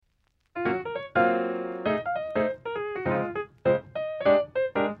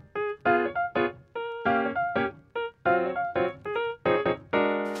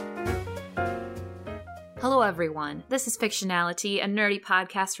everyone. This is Fictionality, a nerdy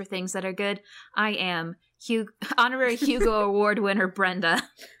podcast for things that are good. I am honorary Hugo Award winner Brenda.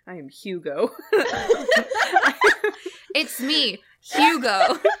 I am Hugo. It's me,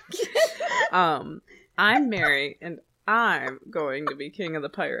 Hugo. I'm Mary, and I'm going to be king of the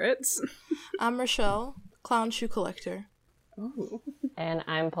pirates. I'm Rochelle, clown shoe collector. Oh. And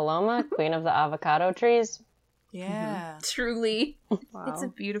I'm Paloma, queen of the avocado trees. Yeah. Truly. Wow. It's a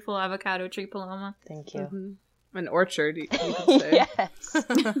beautiful avocado tree, Paloma. Thank you. Mm-hmm. An orchard, you could say. Yes.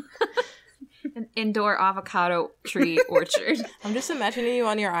 An indoor avocado tree orchard. I'm just imagining you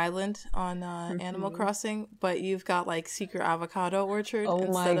on your island on Animal Crossing, but you've got like secret avocado orchard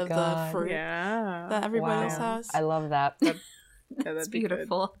instead of the fruit that everybody else has. I love that. It's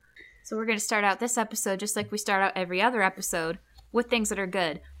beautiful. So we're going to start out this episode just like we start out every other episode with things that are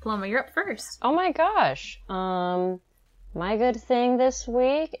good. Paloma, you're up first. Oh my gosh. My good thing this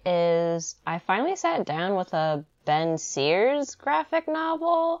week is I finally sat down with a Ben Sears graphic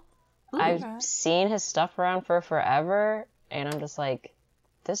novel. Ooh, I've seen his stuff around for forever, and I'm just like,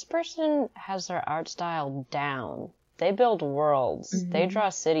 this person has their art style down. They build worlds. Mm-hmm. They draw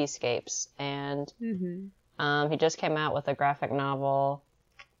cityscapes, and he just came out with a graphic novel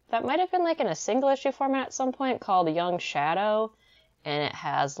that might have been like in a single issue format at some point called Young Shadow, and it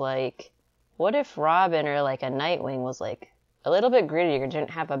has like, what if Robin or like a Nightwing was like a little bit grittier,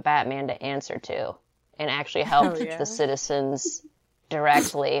 didn't have a Batman to answer to, and actually helped the citizens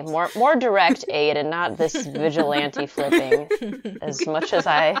directly, more direct aid, and not this vigilante flipping. As much as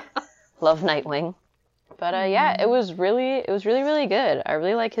I love Nightwing, but it was really good. I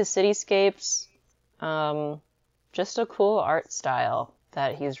really like his cityscapes. Just a cool art style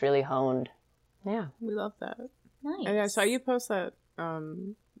that he's really honed. Yeah, we love that. Nice. And I saw you post that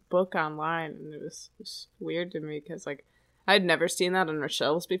book online, and it was weird to me because like I'd never seen that on our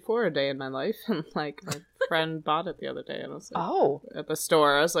shelves before a day in my life, and like my friend bought it the other day, and I was like, at the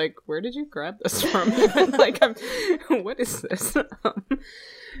store. I was like, where did you grab this from? Like, what is this?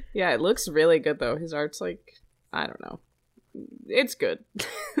 Yeah, it looks really good though. His art's like, I don't know, it's good.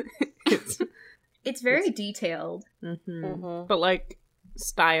 It's very detailed, but like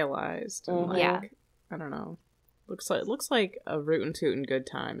stylized. And, like, I don't know. It looks like a rootin' tootin' good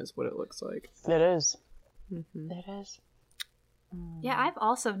time is what it looks like. It is. It is. Yeah, I've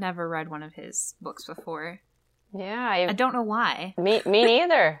also never read one of his books before. Yeah, I don't know why. Me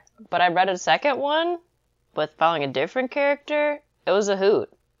neither. But I read a second one with following a different character. It was a hoot.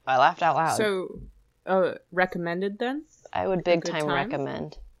 I laughed out loud. So, recommended then? I would big time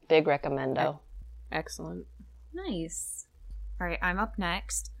recommend. Big recommendo. Excellent. Nice. All right, I'm up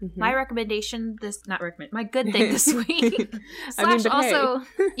next. My recommendation, my good thing this week.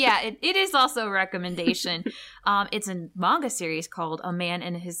 It is also a recommendation. It's a manga series called A Man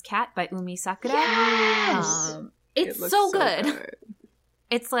and His Cat by Umi Sakura. Yes! It's so good.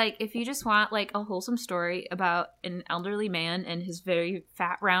 It's like, if you just want like a wholesome story about an elderly man and his very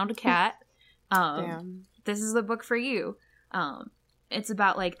fat, round cat, this is the book for you. It's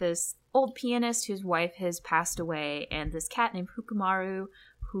about like this old pianist whose wife has passed away, and this cat named Hukumaru,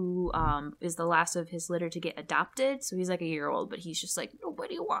 who is the last of his litter to get adopted. So he's like a year old, but he's just like,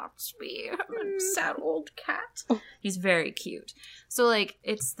 nobody wants me. I'm a sad old cat. He's very cute. So like,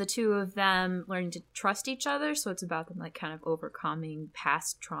 it's the two of them learning to trust each other. So it's about them like kind of overcoming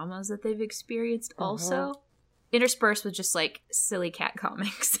past traumas that they've experienced also, interspersed with just like silly cat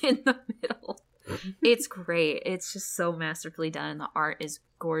comics in the middle. It's great. It's just so masterfully done. The art is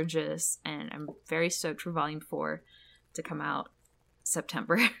gorgeous, and I'm very stoked for Volume 4 to come out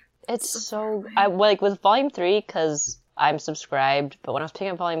September. It's so like with Volume 3, because I'm subscribed, but when I was picking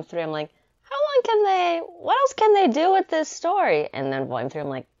up Volume 3, I'm like, what else can they do with this story? And then Volume 3, I'm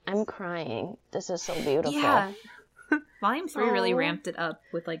like, I'm crying. This is so beautiful. Yeah. Volume 3 really ramped it up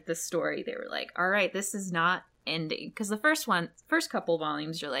with like the story. They were like, all right, this is not ending, because the first couple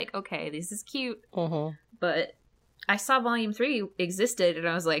volumes you're like, okay, this is cute, but I saw Volume 3 existed and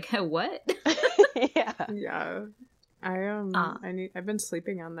I was like, what? yeah I've been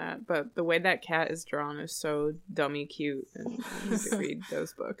sleeping on that, but the way that cat is drawn is so dummy cute, and I need to read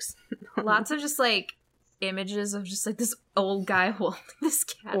those books. Lots of just like images of just like this old guy holding this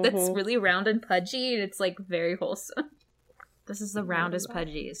cat that's really round and pudgy, and it's like very wholesome. This is the roundest,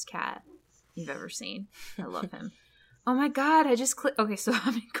 pudgiest cat you've ever seen. I love him. Oh my god, I just clicked. Okay, so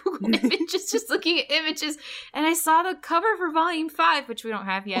I'm in Google Images just looking at images, and I saw the cover for Volume 5, which we don't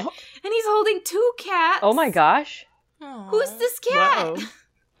have yet, and he's holding two cats. Oh my gosh. Aww. Who's this cat? Whoa.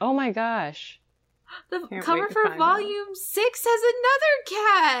 Oh my gosh. The cover for Volume 6 has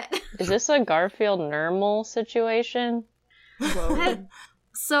another cat. Is this a Garfield Nermal situation? Whoa.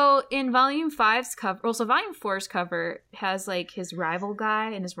 So in Volume 5's cover, also Volume 4's cover has like his rival guy,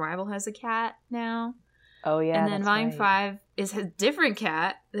 and his rival has a cat now. Oh yeah, and then Volume 5 is a different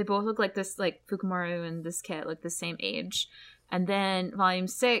cat. They both look like this, like Fukumaru and this cat look the same age. And then Volume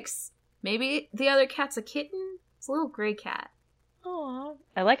 6, maybe the other cat's a kitten. It's a little gray cat. Aww.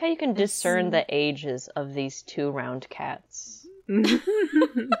 I like how you can discern the ages of these two round cats.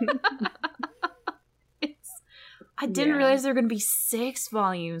 I didn't realize there were going to be 6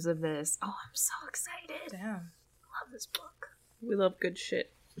 volumes of this. Oh, I'm so excited. Damn. I love this book. We love good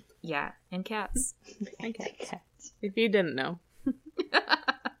shit. Yeah, and cats. And cats. If you didn't know.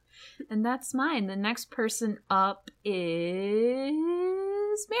 And that's mine. The next person up is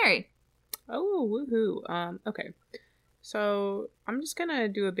Mary. Oh, woohoo. Okay. So, I'm just gonna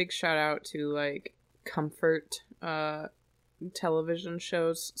do a big shout out to, like, comfort, television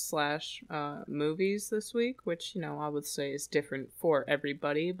shows / movies this week, which, you know, I would say is different for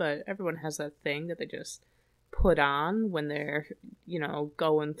everybody, but everyone has that thing that they just put on when they're, you know,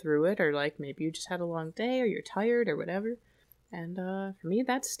 going through it, or like maybe you just had a long day or you're tired or whatever. And for me,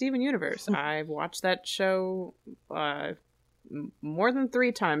 that's Steven Universe. I've watched that show more than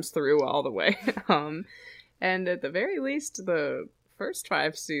 3 times through all the way. And at the very least, the first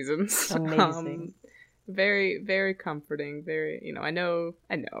 5 seasons. Amazing. Very, very comforting. Very, you know, I know,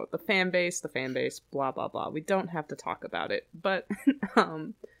 the fan base, blah, blah, blah. We don't have to talk about it. But,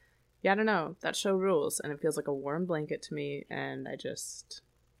 yeah, I don't know. That show rules, and it feels like a warm blanket to me, and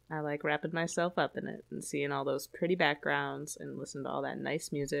I like wrapping myself up in it and seeing all those pretty backgrounds and listening to all that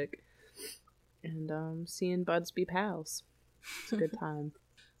nice music and seeing buds be pals. It's a good time.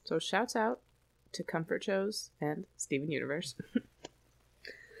 So shouts out to comfort shows and Steven Universe.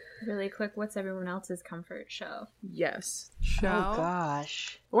 Really quick, what's everyone else's comfort show? Yes. Show? Oh,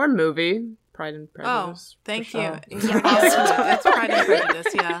 gosh. Or movie. Pride and Prejudice. Oh, thank you. Yeah. It's Pride and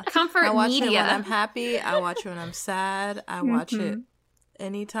Prejudice, yeah. Comfort I watch media. it when I'm happy. I watch it when I'm sad. I watch it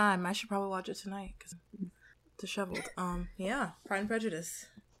anytime. I should probably watch it tonight because I'm disheveled. Yeah. Pride and Prejudice.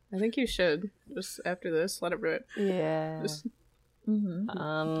 I think you should. Just after this, let it rip. Yeah. Just...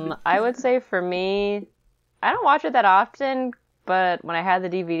 I would say for me, I don't watch it that often, but when I had the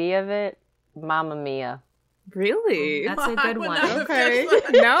DVD of it, Mamma Mia. Really? That's a good one. Okay.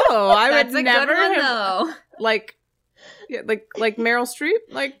 No, I That's would a never good one, have, though. like Meryl Streep?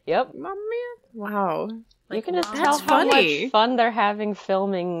 Like, Yep. Mamma Mia? Wow. You can just That's tell how funny. much fun they're having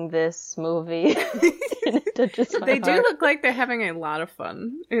filming this movie. They do look like they're having a lot of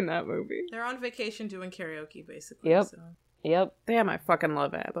fun in that movie. They're on vacation doing karaoke, basically. Yep. So. Yep. Damn, I fucking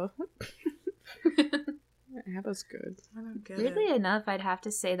love ABBA. ABBA's good. I don't get Weirdly it. enough, I'd have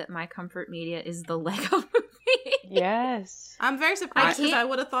to say that my comfort media is the Lego movie. Yes. I'm very surprised because I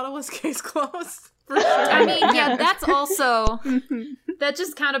would have thought it was Case Closed. For sure. I mean, yeah, that's also... That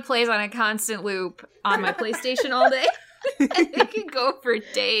just kind of plays on a constant loop on my PlayStation all day. It can go for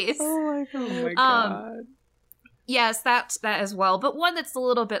days. Oh my god. Yes, that as well. But one that's a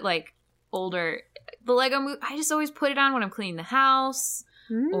little bit, like, older. The Lego movie, I just always put it on when I'm cleaning the house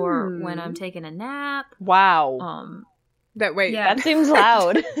or when I'm taking a nap. Wow. Yeah. That seems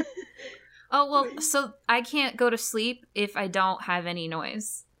loud. Oh, well, so I can't go to sleep if I don't have any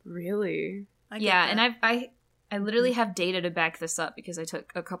noise. Really? Yeah, and I literally have data to back this up because I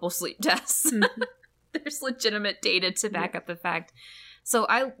took a couple sleep tests. There's legitimate data to back up the fact. So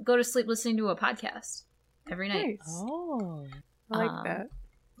I go to sleep listening to a podcast every night. Nice. Oh. I like that.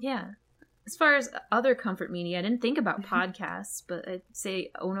 Yeah. As far as other comfort media, I didn't think about podcasts, but I'd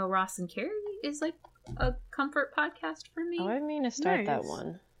say Ono, Ross, and Carrie is like a comfort podcast for me. Oh, I mean to start that Nice.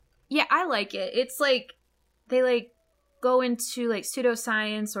 one. Yeah, I like it. It's like they like go into like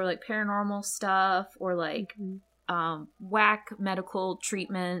pseudoscience or like paranormal stuff or like whack medical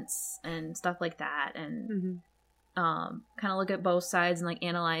treatments and stuff like that, and kind of look at both sides and like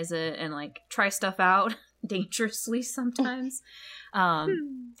analyze it and like try stuff out dangerously sometimes. I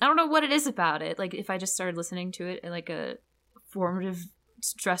don't know what it is about it. Like if I just started listening to it in like a formative,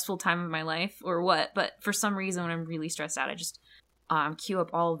 stressful time of my life or what, but for some reason when I'm really stressed out, I just queue up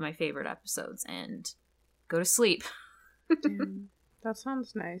all of my favorite episodes and go to sleep. Damn, that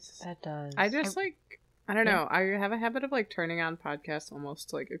sounds nice. That does. I just I don't know. I have a habit of like turning on podcasts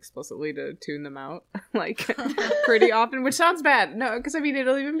almost like explicitly to tune them out, like pretty often, which sounds bad. No, because I mean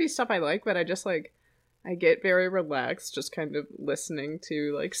it'll even be stuff I like, but I just like I get very relaxed just kind of listening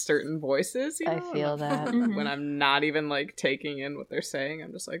to like certain voices. You know? I feel that. When I'm not even like taking in what they're saying,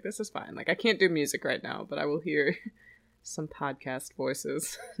 I'm just like, this is fine. Like I can't do music right now, but I will hear some podcast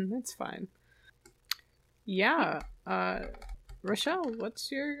voices, and that's fine. Yeah. Rochelle,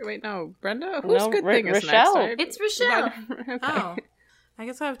 what's your... Wait, no. Brenda? Whose good thing is Rochelle. next? It's Rochelle. Okay. Oh. I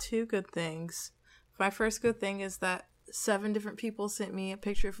guess I have two good things. My first good thing is that 7 different people sent me a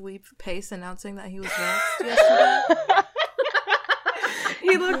picture of Lee Pace announcing that he was vaxxed yesterday.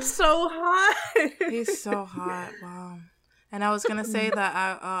 He looked so hot. He's so hot. Wow. And I was gonna say that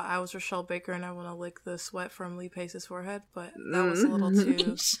I was Rochelle Baker and I want to lick the sweat from Lee Pace's forehead, but that was a little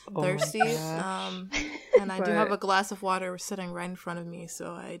too thirsty. And I do have a glass of water sitting right in front of me,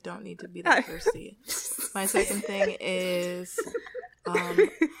 so I don't need to be that thirsty. My second thing is,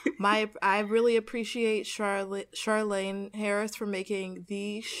 I really appreciate Charlaine Harris for making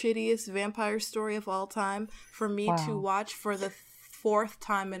the shittiest vampire story of all time for me to watch for the 4th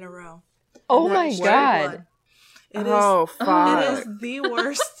time in a row. Oh my god. It is the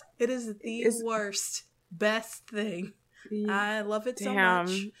worst. It is the worst. Best thing. I love it so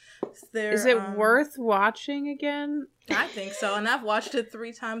much. Is it worth watching again? I think so. And I've watched it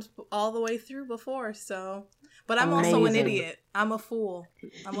 3 times all the way through before, so. But I'm also an idiot. I'm a fool.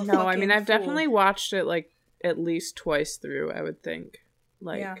 I mean, I've definitely watched it, like, at least twice through, I would think.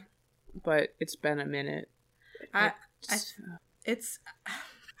 Like, yeah. But it's been a minute. It's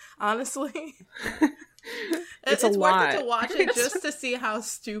honestly it's worth it to watch it just to see how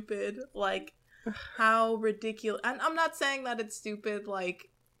stupid, like, how ridiculous. And I'm not saying that it's stupid. Like,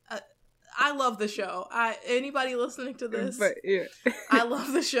 I love the show. Anybody listening to this, but, yeah. I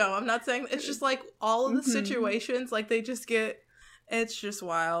love the show. I'm not saying it's just like all of the situations, like they just get. It's just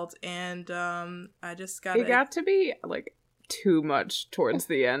wild, and I just got. It got to be like too much towards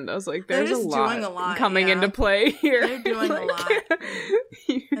the end. I was like, there's a lot coming into play here. They're doing like, a lot.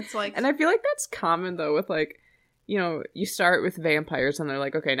 It's like, and I feel like that's common though with, like, you know, you start with vampires and they're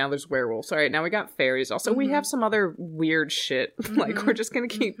like, okay, now there's werewolves. All right, now we got fairies. Also, we have some other weird shit. Like, we're just gonna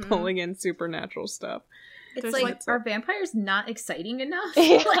keep pulling in supernatural stuff. It's like, are vampires not exciting enough?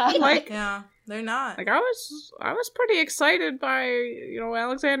 Yeah, they're not. Like, I was pretty excited by, you know,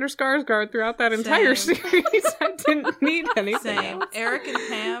 Alexander Skarsgård throughout that entire series. I didn't need anything else. Eric and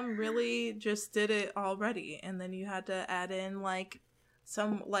Pam really just did it already, and then you had to add in, like,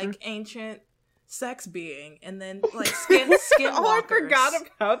 some, like, ancient sex being, and then, like, skinwalkers. Oh, I forgot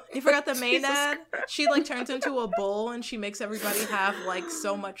about that. You forgot the Maynard? She, like, turns into a bull, and she makes everybody have, like,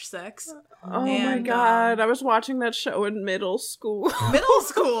 so much sex. Oh my god, I was watching that show in middle school. Middle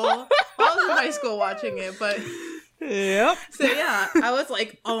school? I was in high school watching it, but... Yep. So, yeah, I was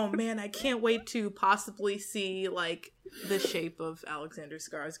like, oh man, I can't wait to possibly see, like, the shape of Alexander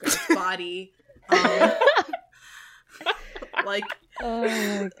Skarsgård's body. Like... Oh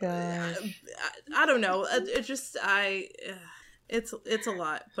my god. I don't know. It just it's a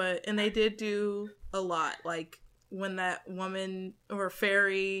lot, and they did do a lot. Like when that woman or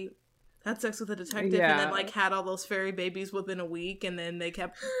fairy had sex with a detective, and then like had all those fairy babies within a week, and then they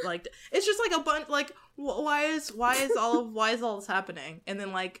kept like it's just like a bunch. Like why is all this happening? And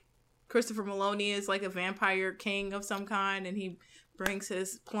then like Christopher Maloney is like a vampire king of some kind, and he brings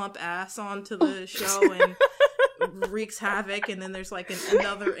his plump ass onto the show and wreaks havoc, and then there's like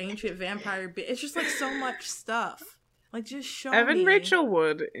another ancient vampire it's just like so much stuff. Like, just show Evan me. Rachel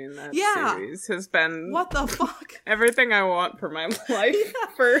Wood in that series has been what the fuck everything I want for my life.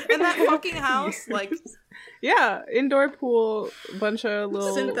 In that fucking house, like, yeah, indoor pool, bunch of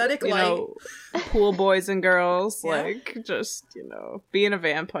little synthetic light, know, pool boys and girls, like, just, you know, being a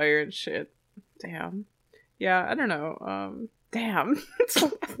vampire and shit. Damn. Yeah, I don't know. Damn.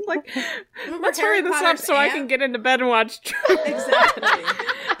 Like, let's hurry this up so I can get into bed and watch. Exactly.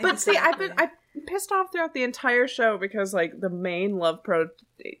 But see, I've pissed off throughout the entire show because, like, the main love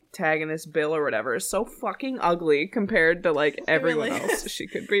protagonist, Bill or whatever, is so fucking ugly compared to, like, everyone else she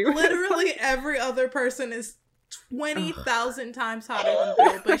could be with. Literally every other person is 20,000 times hotter than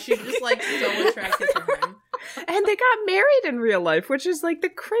Bill, but she's just, like, so attracted to him. And they got married in real life, which is, like, the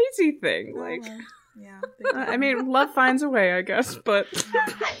crazy thing. Like... Yeah. I mean, love finds a way, I guess, but...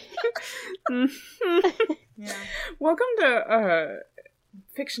 Yeah. Welcome to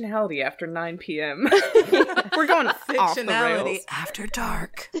fictionality after 9 p.m. We're going off the rails. After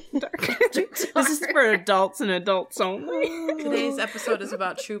dark. This is for adults and adults only. Today's episode is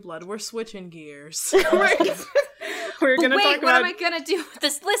about True Blood. We're switching gears. We're gonna talk about... what am I gonna do with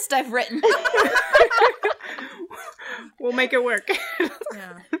this list I've written? We'll make it work.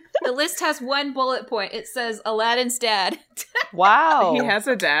 Yeah. The list has one bullet point. It says Aladdin's dad. Wow. He has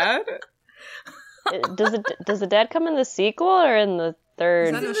a dad? Does the dad come in the sequel or in the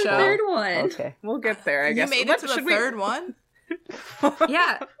third? Is that the third one. Okay. We'll get there, I guess. You made it to the third one?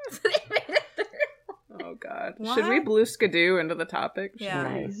 Yeah. Oh, God. What? Should we blue skidoo into the topic? Yeah.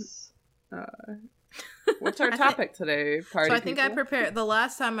 Nice. What's our topic today, party So I think people?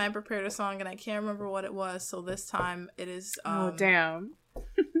 I prepared a song and I can't remember what it was. So this time it is. Oh, damn.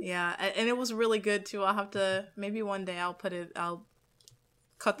 Yeah, and it was really good too. I'll have to, maybe one day I'll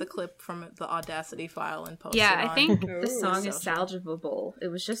cut the clip from the Audacity file and post it on. I think the song is salvageable. It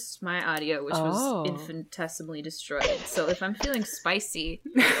was just my audio, which was infinitesimally destroyed. So if I'm feeling spicy,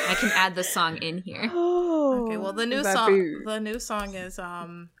 I can add the song in here. Okay, well the new song is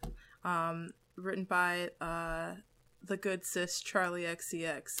written by the good sis Charlie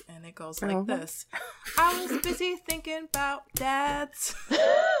XCX, and it goes like this. I was busy thinking about dads.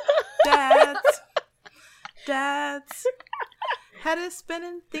 Had us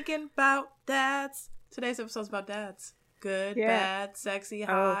spinning thinking about dads. Today's episode's about dads. Good, bad, sexy,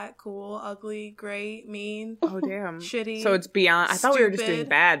 hot, cool, ugly, great, mean. Oh, damn. Shitty. So it's beyond. I thought we were just doing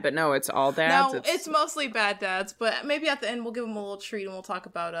bad, but no, it's all dads. No, it's mostly bad dads, but maybe at the end we'll give them a little treat and we'll talk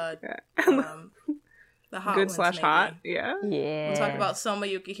about the hot good ones, / hot. Yeah. We'll talk about Soma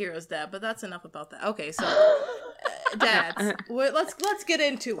Yukihira's dad, but that's enough about that. Okay, so dads. Let's get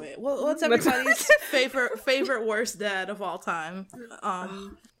into it. What's everybody's favorite worst dad of all time?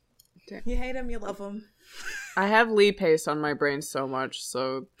 You hate him, you love him. I have Lee Pace on my brain so much,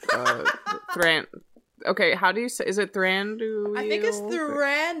 so Thran. Okay, how do you say? Is it Thranduil? I think it's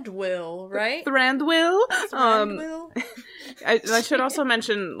Thranduil, right? Thranduil. Thranduil. I should also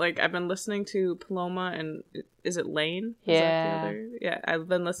mention, like, I've been listening to Paloma and is it Lane? Yeah. I've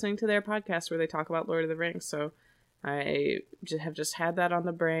been listening to their podcast where they talk about Lord of the Rings, so I have just had that on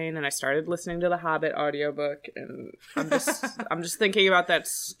the brain, and I started listening to the Hobbit audiobook, and I'm just thinking about that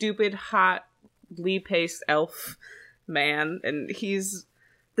stupid hot Lee Pace elf man, and he's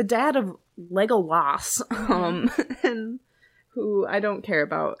the dad of Legolas, and who I don't care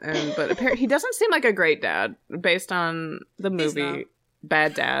about, but apparently he doesn't seem like a great dad based on the movie.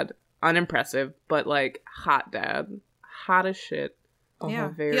 Bad dad, unimpressive, but like hot dad, hot as shit.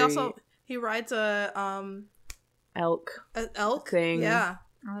 Yeah, he rides a elk thing. Yeah.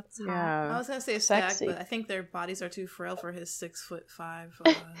 Yeah, I was gonna say a stag, but I think their bodies are too frail for his 6'5".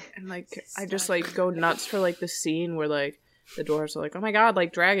 And like, I just like go nuts for like the scene where like the dwarves are like, "Oh my god,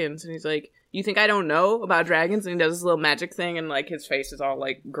 like dragons," and he's like, "You think I don't know about dragons?" And he does this little magic thing, and like his face is all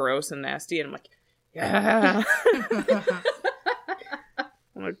like gross and nasty, and I'm like, "Yeah."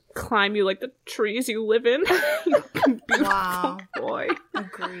 I'm gonna climb you like the trees you live in. You beautiful boy.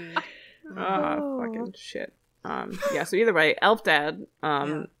 Agreed. Fucking shit. So either way, elf dad,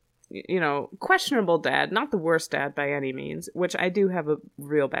 you know, questionable dad, not the worst dad by any means, which I do have a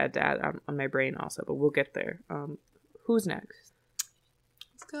real bad dad on my brain also, but we'll get there. Who's next?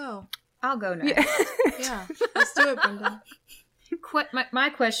 Let's go. I'll go next. Yeah. Let's do it, Brenda. My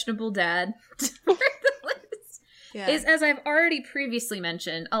questionable dad is, as I've already previously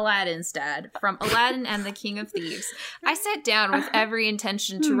mentioned, Aladdin's dad from Aladdin and the King of Thieves. I sat down with every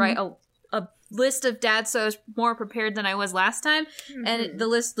intention to write a list of dads, so I was more prepared than I was last time, and the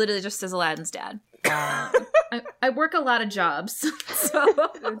list literally just says Aladdin's dad. I work a lot of jobs, so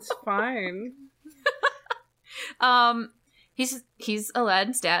it's fine. He's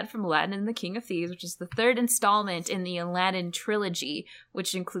Aladdin's dad from Aladdin and the King of Thieves, which is the third installment in the Aladdin trilogy,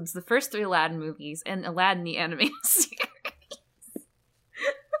 which includes the first 3 Aladdin movies and Aladdin the animated series.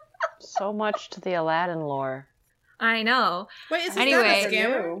 So much to the Aladdin lore. I know. Wait, is his dad a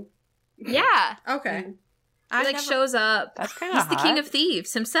scammer? Yeah. Okay. He shows up. That's kind of He's the King of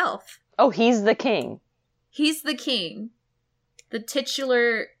Thieves himself. Oh, he's the king. He's the king. The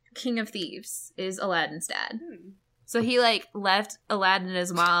titular King of Thieves is Aladdin's dad. So he like left Aladdin and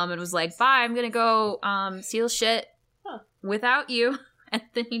his mom and was like, "Bye, I'm gonna go steal shit without you." And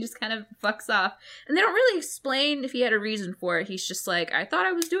then he just kind of fucks off. And they don't really explain if he had a reason for it. He's just like, "I thought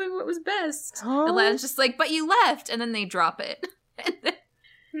I was doing what was best." Aladdin's just like, "But you left," and then they drop it. And then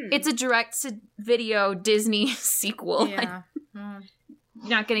it's a direct-to-video Disney sequel. Yeah.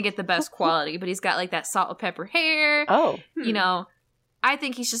 Not gonna get the best quality, but he's got like that salt and pepper hair. You know, I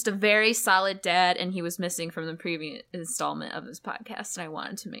think he's just a very solid dad, and he was missing from the previous installment of his podcast, and I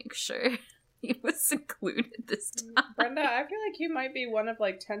wanted to make sure he was included this time. Brenda, I feel like you might be one of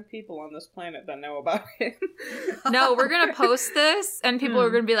like 10 people on this planet that know about him. No, we're gonna post this, and people are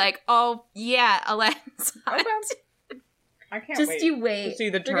gonna be like, "Oh yeah, Aladdin's hot." Okay. I can't just wait. You wait. To see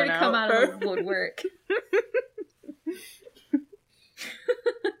the They're gonna come out of the woodwork.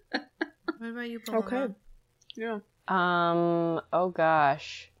 What about you, Paloma? Okay. Yeah. Oh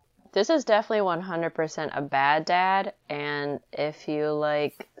gosh. This is definitely 100% a bad dad, and if you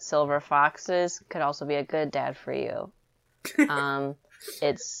like silver foxes, could also be a good dad for you.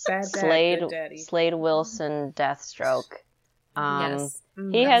 It's Slade Wilson Deathstroke. Yes.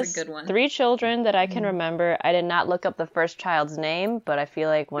 He has 3 children that I can remember. I did not look up the first child's name, but I feel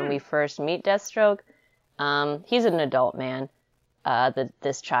like when we first meet Deathstroke, he's an adult man.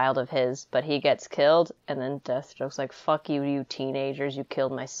 this child of his, but he gets killed, and then Deathstroke's like, fuck you, you teenagers, you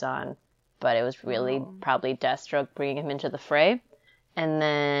killed my son. But it was really probably Deathstroke bringing him into the fray. And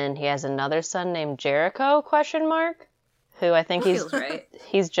then he has another son named Jericho, ? Who I think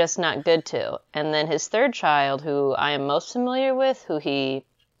he's just not good to. And then his third child, who I am most familiar with, who he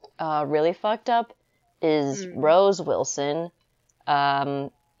really fucked up, is Rose Wilson.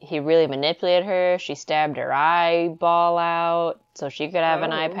 He really manipulated her. She stabbed her eyeball out so she could have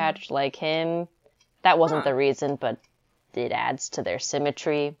an eye patch like him. That wasn't the reason, but it adds to their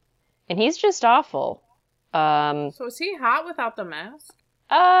symmetry. And he's just awful. So is he hot without the mask?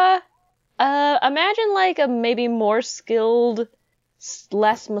 Imagine like a maybe more skilled,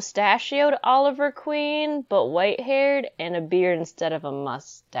 less mustachioed Oliver Queen, but white-haired, and a beard instead of a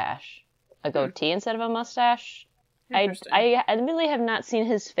mustache. A goatee instead of a mustache. I admittedly have not seen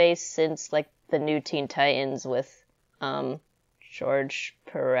his face since like the new Teen Titans with George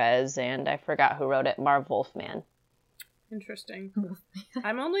Perez and I forgot who wrote it, Marv Wolfman. Interesting.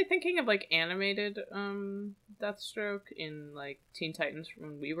 I'm only thinking of like animated Deathstroke in like Teen Titans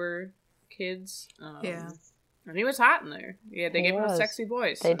when we were kids. And he was hot in there. Yeah, they gave him a sexy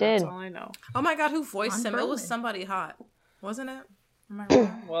voice. They did. That's all I know. Oh my god, who voiced him? It was somebody hot, wasn't it? Am I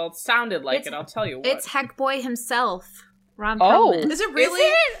wrong? Well, it sounded like it. I'll tell you what. It's Heckboy himself, Ron Perlman. Is it really?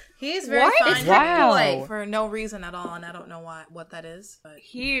 Is it? He's very fine. It's Heckboy for no reason at all, and I don't know what that is. But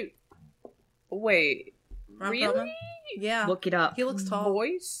wait, Ron really? Perlman? Yeah, Look it up. He looks tall.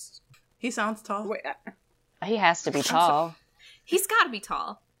 Voice? He sounds tall. Wait, he has to be tall. He's got to be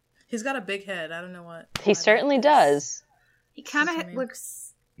tall. He's got a big head. I don't know what. He certainly does. He kind of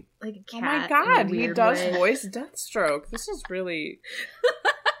looks like a cat. Oh my god, he does way. voice Deathstroke. This is really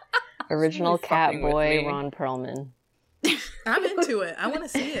original cat fucking with boy me. Ron Perlman. I'm into it. I want to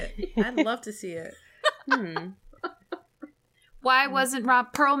see it. I'd love to see it. Why wasn't Ron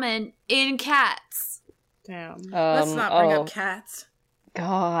Perlman in Cats? damn. Let's not bring up cats.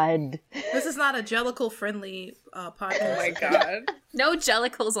 God. This is not a Jellicle friendly podcast. Oh my god. No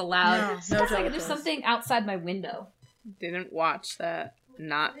jellicles allowed. No Like, jellicles. there's something outside my window. Didn't watch that.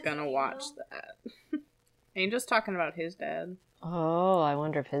 Not gonna watch that. Angel's talking about his dad. Oh, I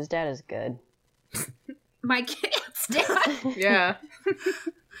wonder if his dad is good. My kid's dad. Yeah.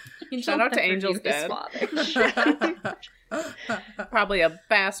 Angel Shout out to never Angel's knew his dad. father. Probably a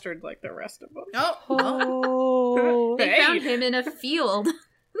bastard like the rest of them. Oh. They Hey. found him in a field.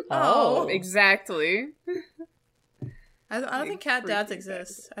 Oh. Exactly. I don't think cat dads Freaking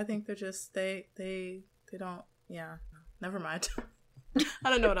exist. I think they're just they don't. Yeah, never mind. I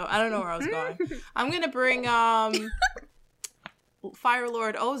don't know where I was going. I'm gonna bring Fire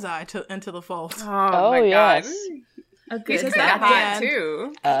Lord Ozai into the fold. Oh my yes. god. A good Because He's that hot man-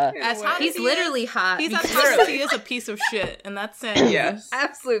 too. As hot He's as he literally is, hot. He's as because- hot as he is a piece of shit, and that's it. Yes.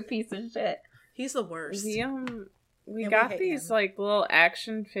 Absolute piece of shit. He's the worst. We And got we hate these him. like little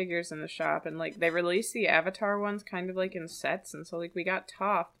action figures in the shop, and like they released the Avatar ones kind of like in sets, and so like we got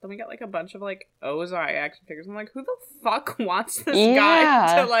Toph, then we got like a bunch of like Ozai action figures. I'm like, who the fuck wants this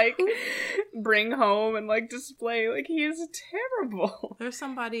guy to like bring home and like display? Like he is terrible. There's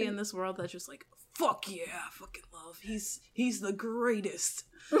somebody in this world that's just like, fuck yeah, fucking love. He's the greatest.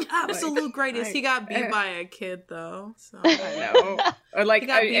 Absolute greatest. He got beat by a kid though. So I know, or like he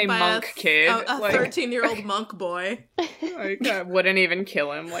got a beat by monk kid, a like 13-year-old monk boy. like, wouldn't even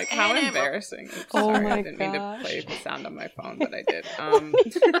kill him. Like how And embarrassing! I'm Oh sorry, my I didn't mean to gosh. play the sound on my phone, but I did.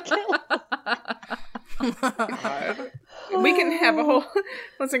 God. We can have a whole.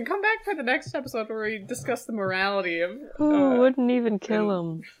 Listen, come back for the next episode where we discuss the morality of Who wouldn't even kill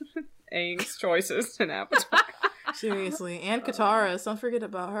him? Aang's choices in Avatar. Seriously, and Katara. Don't forget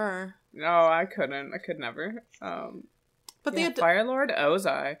about her. No, I couldn't. I could never. But Yeah, Fire Lord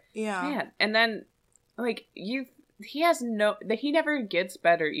Ozai. yeah. Man, and then like he has no. He never gets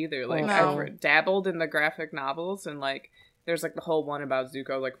better either. Like No. I've dabbled in the graphic novels, and like there's like the whole one about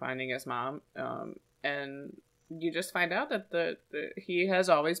Zuko like finding his mom. And you just find out that he has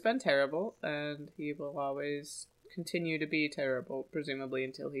always been terrible, and he will always continue to be terrible, presumably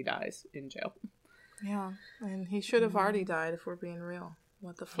until he dies in jail. Yeah, and he should have already died if we're being real.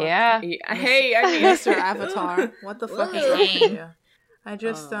 What the fuck? Yeah. Hey, I mean, Mr. Avatar. What the fuck is wrong with you? I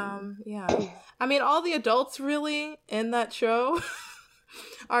just, yeah. I mean, all the adults really in that show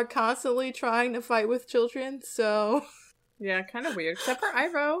are constantly trying to fight with children, so... Yeah, kind of weird. Except for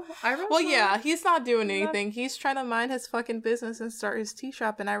Iroh. Well, yeah, he's not doing anything. He's trying to mind his fucking business and start his tea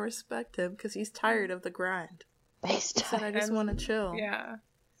shop, and I respect him because he's tired of the grind. He said, I just want to chill. Yeah.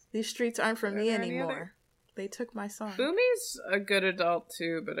 These streets aren't for me Are there any anymore. They took my song. Fumi's a good adult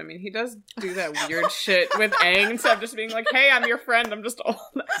too, but I mean, he does do that weird shit with Aang instead of just being like, "Hey, I'm your friend. I'm just old."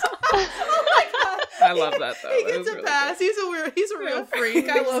 Oh my god! I love that though. He gets a pass. Good. He's a real freak.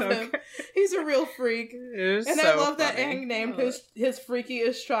 I love him. He's a real freak. And so I love that Aang named his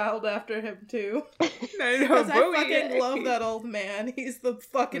freakiest child after him too. Because I fucking love that old man. He's the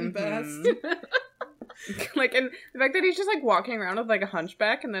fucking best. Like, and the fact that he's just like walking around with like a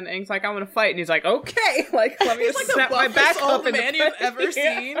hunchback, and then Aang's like, "I want to fight," and he's like, "Okay, like let me just snap my back up." Old man you've ever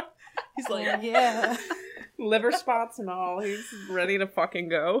seen. He's like, yeah, liver spots and all. He's ready to fucking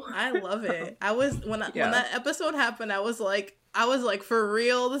go. I love it. I was when that episode happened, I was like, for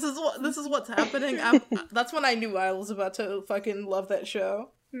real. This is what's happening. That's when I knew I was about to fucking love that show.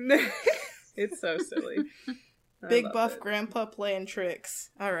 It's so silly. Big buff grandpa playing tricks.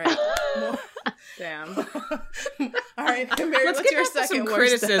 All right. Damn. All right, Mary, let's what's get your back to second some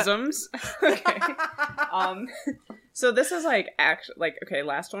criticisms. Okay. So this is like actually like okay.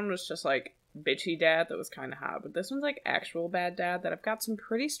 Last one was just like bitchy dad that was kind of hot, but this one's like actual bad dad that I've got some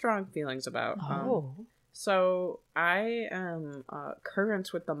pretty strong feelings about. So I am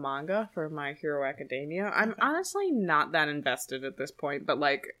current with the manga for My Hero Academia. I'm honestly not that invested at this point, but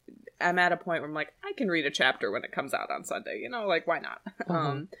like I'm at a point where I'm like, I can read a chapter when it comes out on Sunday, you know, like why not?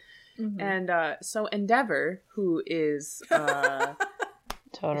 And so Endeavor, who is Todoroki?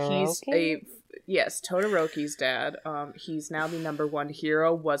 Todoroki's dad. He's now the number 1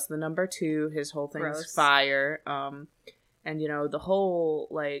 hero, was the number 2. His whole thing is fire. And you know, the whole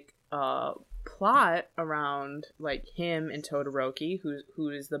like plot around like him and Todoroki, who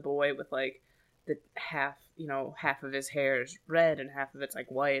is the boy with like the half of his hair is red and half of it's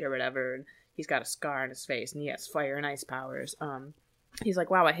like white or whatever, and he's got a scar on his face and he has fire and ice powers. He's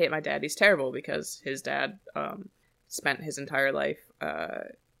like, wow, I hate my dad. He's terrible because his dad spent his entire life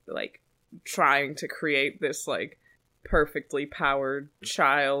like trying to create this like perfectly powered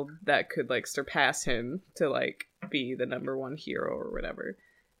child that could like surpass him to like be the number 1 hero or whatever.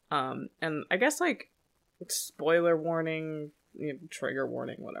 And I guess like spoiler warning, trigger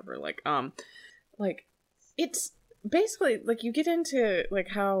warning, whatever. Like it's basically like you get into like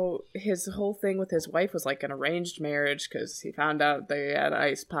how his whole thing with his wife was like an arranged marriage because he found out they had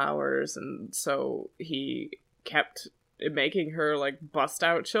ice powers, and so he kept making her like bust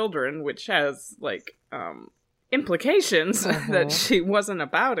out children, which has like implications that she wasn't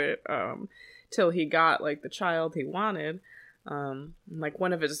about it till he got like the child he wanted. Like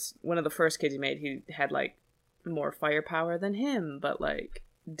one of the first kids he made, he had like more firepower than him, but like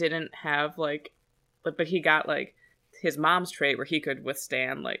didn't have like, but he got like his mom's trait where he could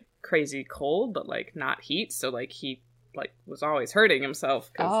withstand like crazy cold, but like not heat. So like he like was always hurting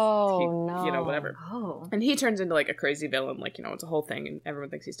himself because you know, whatever. And he turns into like a crazy villain, like, you know, it's a whole thing and everyone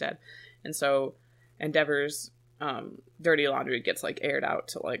thinks he's dead. And so Endeavor's dirty laundry gets like aired out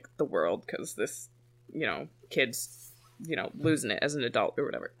to like the world because this, you know, kid's, you know, losing it as an adult or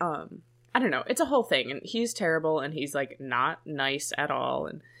whatever. I don't know, it's a whole thing, and he's terrible and he's like not nice at all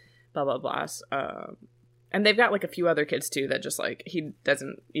and blah blah blah. And they've got like a few other kids too that just like he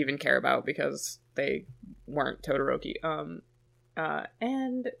doesn't even care about because they weren't Todoroki.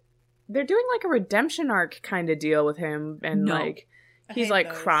 And they're doing like a redemption arc kind of deal with him, and like he's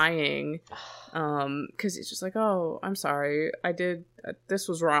like crying because he's just like, oh, I'm sorry, I did this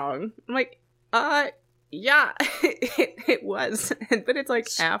was wrong. I'm like, yeah, it was. But it's like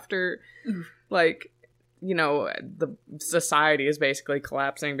after like, you know, the society is basically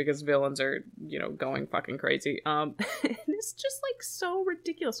collapsing because villains are, you know, going fucking crazy. And it's just like so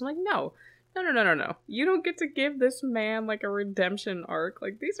ridiculous. I'm like, no. You don't get to give this man like a redemption arc.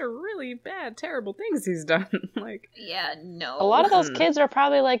 Like, these are really bad, terrible things he's done. Like, yeah, no. A lot of those kids are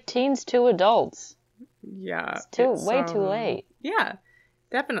probably like teens to adults. Yeah. It's way too late. Yeah,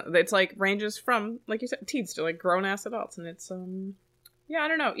 definitely. It's like ranges from, like you said, teens to like grown ass adults. And it's, yeah, I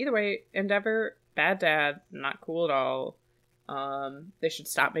don't know. Either way, Endeavor, bad dad, not cool at all. They should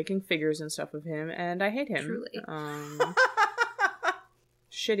stop making figures and stuff of him, and I hate him. Truly.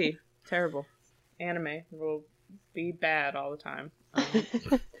 Shitty. Terrible. Anime will be bad all the time.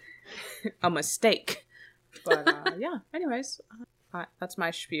 A mistake. But, yeah. Anyways, that's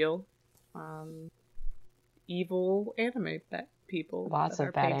my spiel. Evil anime people. Lots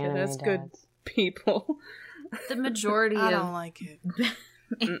of bad anime as good people. The majority I don't like it.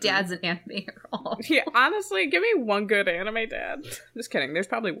 Dads in anime are all. Yeah, honestly, give me one good anime dad. Just kidding. There's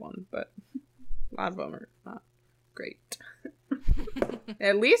probably one, but a lot of them are not great.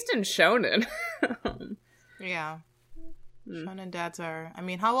 At least in shonen. Yeah. Shonen dads are... I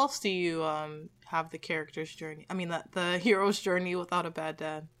mean, how else do you have the character's journey? I mean, the hero's journey without a bad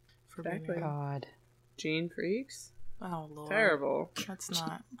dad. Exactly. God. Gene Freaks. Oh, Lord. Terrible. That's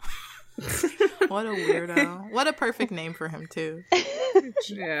not. What a weirdo. What a perfect name for him, too.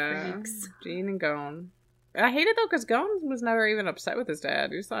 Yeah. Gene and Gone. I hate it though because Gone was never even upset with his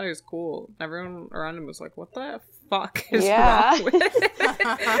dad. He just thought he was cool. Everyone around him was like, "What the fuck is wrong with it?"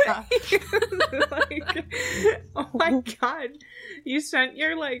 Like, oh my god, you sent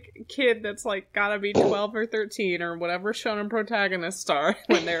your like kid that's like gotta be 12 or 13 or whatever shonen protagonists are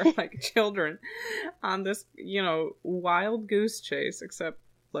when they're like children on this, you know, wild goose chase. Except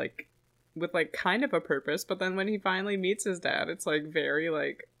like with like kind of a purpose. But then when he finally meets his dad, it's like very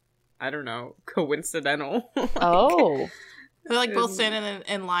like, I don't know, coincidental. Like, oh. They're like both standing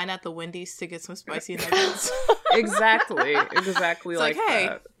in line at the Wendy's to get some spicy nuggets. Exactly it's like hey,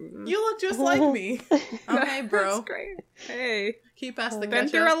 that. You look just like me. Okay, bro. That's great. Hey. Keep past the Been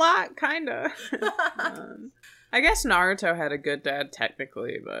through a lot, kinda. I guess Naruto had a good dad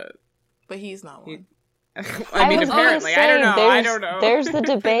technically, but he's not one. I mean, apparently. I don't know. There's the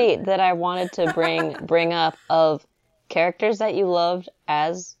debate that I wanted to bring up of characters that you loved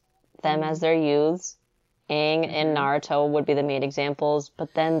as them as their youths. Aang and Naruto would be the main examples,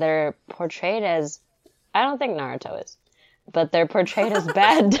 but then they're portrayed as, I don't think Naruto is, but they're portrayed as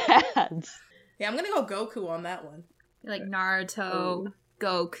bad dads. Yeah, I'm gonna go Goku on that one. Like Naruto,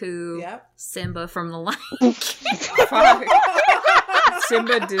 Goku, Yep. Simba from The Lion King.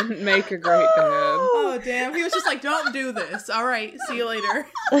 Simba didn't make a great dad. Oh, damn. He was just like, don't do this. All right, see you later.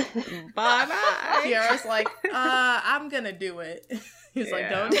 Bye-bye. Kiara's like, I'm gonna do it. He's like,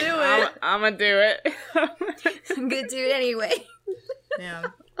 don't do it. I'm gonna do it. I'm gonna do it anyway. Yeah.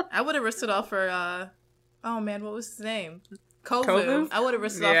 I would have risked it all for, oh man, what was his name? Kovu. Kovu? I would have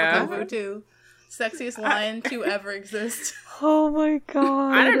risked it all for Kovu, too. Sexiest lion to ever exist. Oh my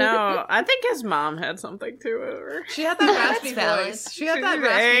god. I don't know. I think his mom had something to her. She had that raspy voice. She had that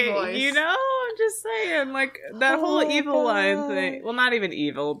raspy voice. You know, I'm just saying, like, that whole evil line thing. Well, not even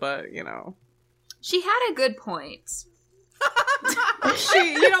evil, but, you know. She had a good point.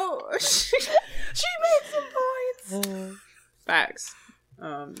 She made some points. Facts.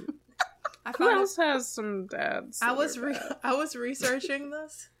 Who else has some dads? I was researching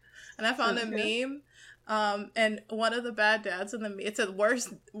this, and I found a meme. And one of the bad dads in the meme, it said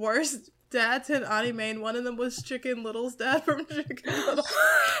worst dads in anime, and one of them was Chicken Little's dad from Chicken Little.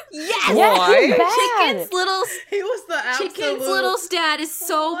 Yes, Chicken's little. He was the absolute. Chicken's Little's dad is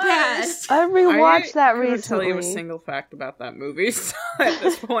so bad. I rewatched that recently. I can't tell you a single fact about that movie so at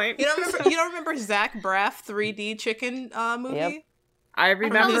this point. You don't remember Zach Braff 3D Chicken movie? Yep. I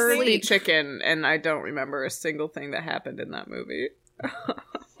remember the chicken, and I don't remember a single thing that happened in that movie.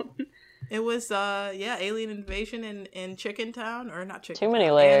 It was alien invasion in Chicken Town, or not Chicken Too many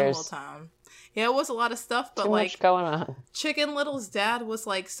Town, layers. Animal Town. Yeah, it was a lot of stuff, but Too like much going on. Chicken Little's dad was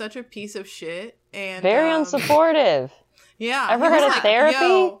like such a piece of shit and Very unsupportive. Yeah. Ever heard of therapy?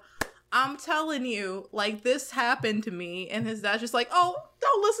 Yo, I'm telling you, like, this happened to me, and his dad's just like, oh,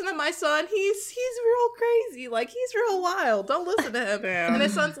 don't listen to my son. He's real crazy. Like, he's real wild. Don't listen to him. Damn. And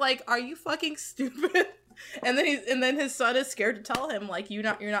his son's like, are you fucking stupid? And then his son is scared to tell him, like, you're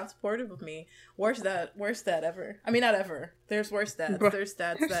not supportive of me. Worst dad ever. I mean, not ever. There's worse dads. There's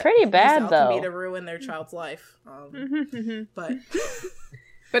dads that pretty bad, use though. to ruin their child's life. But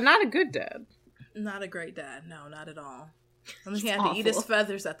not a good dad. not a great dad. No, not at all. And he had to eat his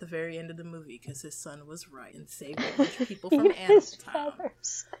feathers at the very end of the movie because his son was right and saved a bunch of people from Animal Town.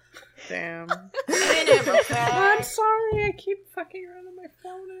 Damn. I'm sorry, I keep fucking around on my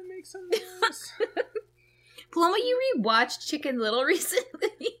phone and it makes some noise. Paloma, you rewatched Chicken Little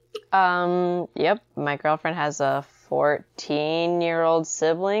recently? Yep. My girlfriend has a 14-year-old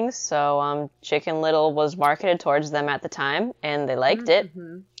sibling, so Chicken Little was marketed towards them at the time, and they liked it.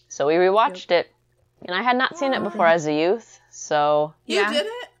 So we rewatched it. And I had not seen it before as a youth, so... You did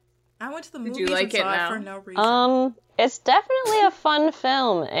it? I went to the movies and saw it for no reason. It's definitely a fun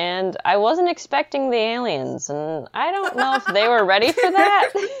film, and I wasn't expecting the aliens, and I don't know if they were ready for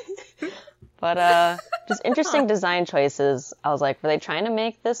that. But, just interesting design choices. I was like, were they trying to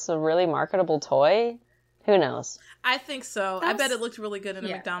make this a really marketable toy? Who knows? I think so. I bet it looked really good in a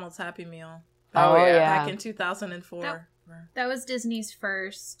McDonald's Happy Meal. Oh, yeah. Back in 2004. That was Disney's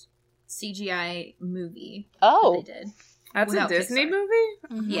first CGI movie. Oh. That they did. That's a Disney Pixar.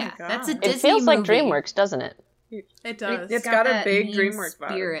 movie? Yeah, Oh that's a God. Disney It feels like movie. DreamWorks, doesn't it? It does. It's got a that big mean DreamWorks vibe.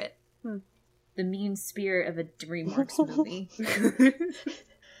 spirit. The mean spirit of a DreamWorks movie.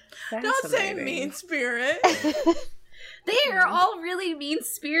 Don't say mean spirit. They are all really mean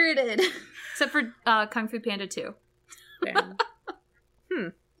spirited, except for Kung Fu Panda 2. Damn.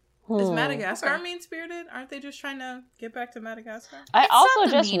 Is Madagascar mean spirited? Aren't they just trying to get back to Madagascar? I It's also not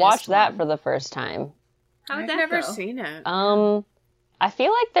the just meanest watched that one. for the first time. How'd I've that never go? seen it. I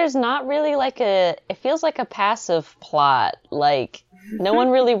feel like there's not really it feels like a passive plot. Like, no one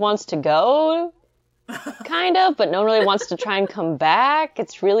really wants to go, kind of, but no one really wants to try and come back.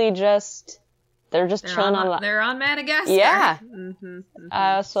 It's really just, they're chilling on They're on Madagascar. Yeah.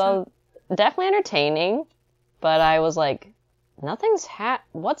 Mm-hmm. So definitely entertaining, but I was like,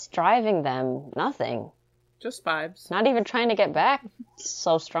 what's driving them? Nothing. Just vibes. Not even trying to get back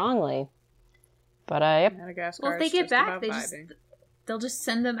so strongly. But yep. Madagascar. Well, if they get back, vibing. they'll just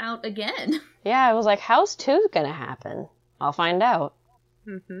send them out again. Yeah, I was like, how's 2 gonna happen? I'll find out.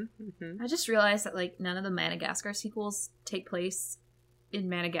 I just realized that like none of the Madagascar sequels take place in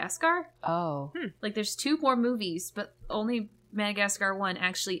Madagascar. Oh. Like there's 2 more movies, but only Madagascar 1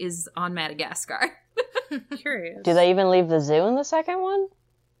 actually is on Madagascar. Curious. Do they even leave the zoo in the second one?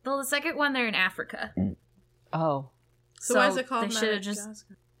 Well, the second one they're in Africa. Oh. So why is it called they should have just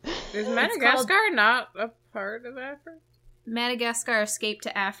Madagascar? Is Madagascar not a part of Africa? Madagascar Escape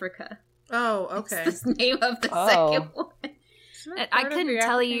to Africa. Oh, okay. That's the name of the second one. And I couldn't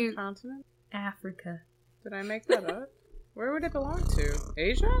tell you. Continent? Africa. Did I make that up? Where would it belong to?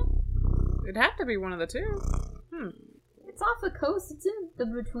 Asia? It'd have to be one of the two. It's off the coast. It's in the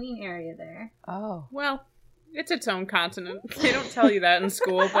between area there. Oh. Well, it's its own continent. They don't tell you that in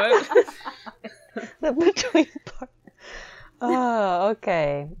school, but... The between part. Oh,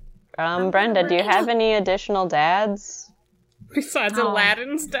 okay. Brenda, do you have any additional dads? Besides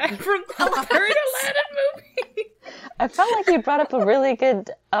Aladdin's dad from the third Aladdin movie. I felt like you brought up a really good.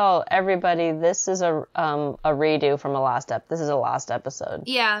 Oh, everybody, this is a redo from This is a lost episode.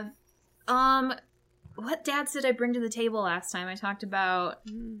 Yeah. What dads did I bring to the table last time? I talked about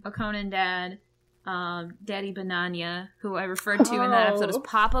a Conan dad, Daddy Banania, who I referred to in that episode as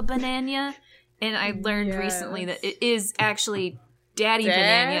Papa Banania, and I learned recently that it is actually Daddy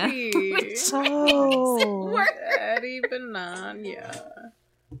Banania. Which makes it worse. Daddy Banania.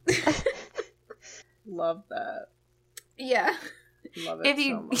 Love that. Yeah. Love it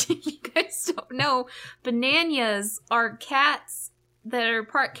so much. If you guys don't know, Bananias are cats that are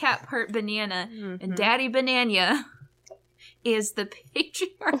part cat, part banana, and Daddy Banania is the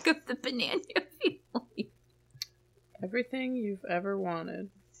patriarch of the Banania family. Everything you've ever wanted.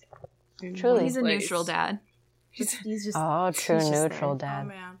 Truly. He's a neutral dad. He's just true he's just neutral there. dad. Oh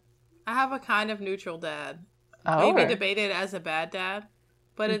man, I have a kind of neutral dad. Oh. Maybe debated as a bad dad,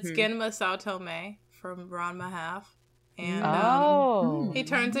 but it's Genma Sao Tome from Ranma Half, and he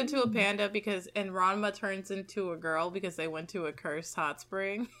turns into a panda and Ranma turns into a girl because they went to a cursed hot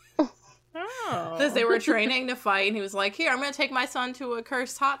spring. Because they were training to fight, and he was like, "Here, I'm going to take my son to a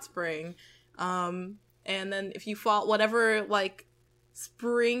cursed hot spring, and then if you fall, whatever like."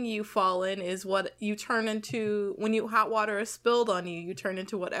 Spring you fall in is what you turn into. When hot water is spilled on you, you turn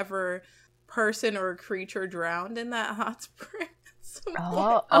into whatever person or creature drowned in that hot spring.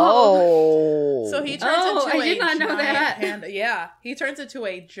 So he turns into I did not know giant that. panda. Yeah, he turns into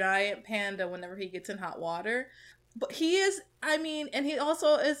a giant panda whenever he gets in hot water. But he is, and he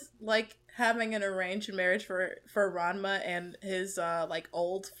also is like having an arranged marriage for Ranma and his like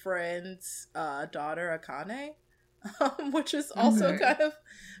old friend's daughter Akane. Which is also kind of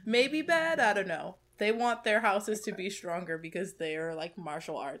maybe bad. I don't know. They want their houses to be stronger because they are like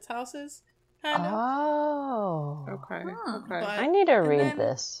martial arts houses. Kind of. Oh. Okay. But, I need to read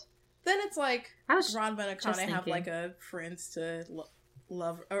this. Then it's like Ranma and just Akane have thinking. like a friends to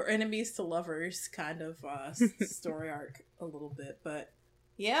love or enemies to lovers kind of story arc a little bit. But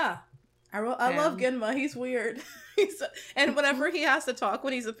yeah. I love Genma. He's weird. And whenever he has to talk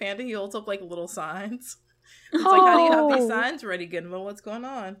when he's a panda, he holds up like little signs. It's like, how do you have these signs ready, Genma? What's going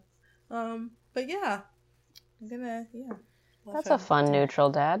on? But yeah. I'm gonna, That's a fun neutral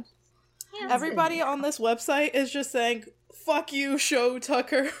dad. Yeah, everybody on this website is just saying, fuck you, Show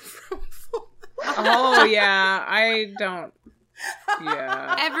Tucker. Oh, yeah. I don't.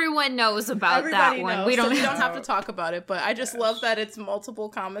 Yeah. Everyone knows about Everybody that one. knows, We so don't we don't have to talk about it, but I just love that it's multiple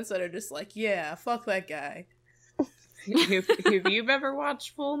comments that are just like, yeah, fuck that guy. If you've ever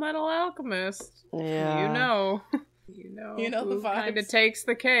watched Full Metal Alchemist, Yeah. you know the who vibes. kind of takes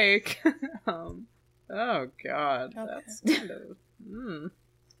the cake. Oh god, Okay. that's kind of.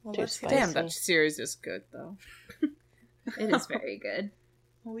 Well, Too let's spicy. Damn, that series is good though. It is very good.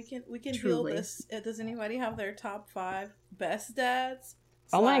 Well, we can deal Truly. this. Does anybody have their top 5 best dads?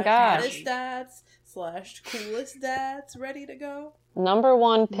 Oh my / gosh. hottest dads / coolest dads ready to go? Number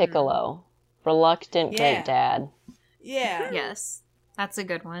 1, Piccolo. Reluctant Yeah. great dad. Yeah. Yes. That's a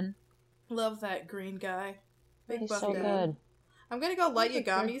good one. Love that green guy. Big He's buff so dad. good. I'm gonna go Light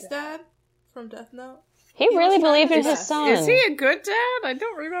Yagami's dad from Death Note. He really believed in his son. Is he a good dad? I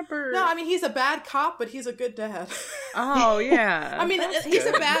don't remember. No, I mean, he's a bad cop, but he's a good dad. Oh, yeah. I mean, he's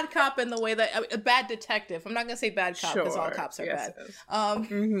a bad cop in the way that... a bad detective. I'm not going to say bad cop, because all cops are bad.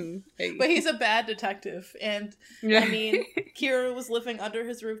 But he's a bad detective. And, I mean, Kira was living under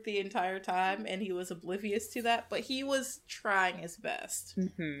his roof the entire time, and he was oblivious to that, but he was trying his best.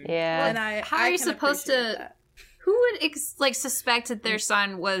 Yeah. And how are you supposed to... That. Who would, suspect that their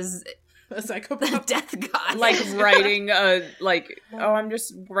son was... a psychopath, death god, like writing I'm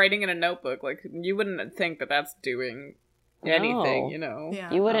just writing in a notebook. Like, you wouldn't think that that's doing anything, you know? Yeah.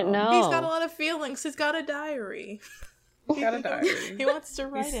 You wouldn't know. He's got a lot of feelings. He's got a diary. He He wants to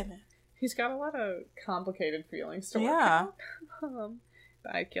write in it. He's got a lot of complicated feelings to work out.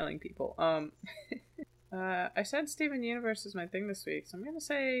 By killing people. I said Steven Universe is my thing this week, so I'm gonna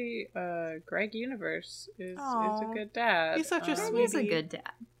say Greg Universe is a good dad. He's such a sweetie. He's a good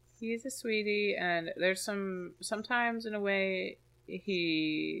dad. He's a sweetie, and there's sometimes in a way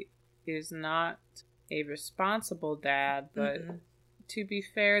he is not a responsible dad, but to be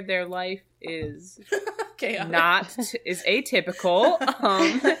fair, their life is is atypical.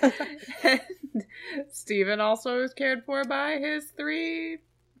 Steven also is cared for by his 3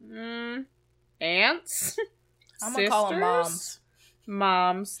 aunts. I'm gonna call them moms.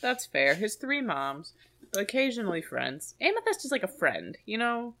 Moms, that's fair. His 3 moms, occasionally friends. Amethyst is like a friend, you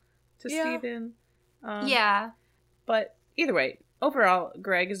know, to Steven. But either way, overall,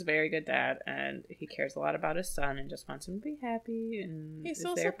 Greg is a very good dad, and he cares a lot about his son and just wants him to be happy, and he's is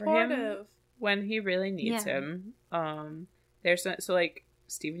so there supportive for him when he really needs him. There's so like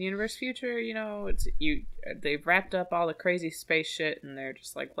Steven Universe Future, you know, they've wrapped up all the crazy space shit, and they're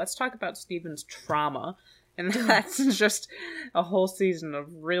just like, let's talk about Steven's trauma. And that's just a whole season of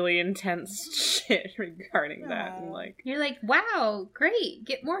really intense shit regarding that. And like, you're like, wow, great,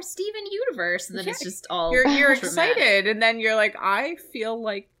 get more Steven Universe, and then it's just all you're excited, and then you're like, I feel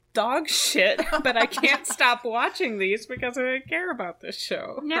like dog shit, but I can't stop watching these because I care about this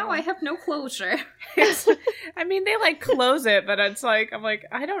show. Now I have no closure. I mean, they like close it, but it's like, I'm like,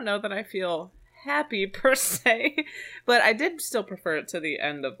 I don't know that I feel happy per se, but I did still prefer it to the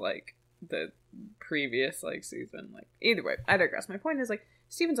end of like the previous like season. Like, either way, I digress. My point is like,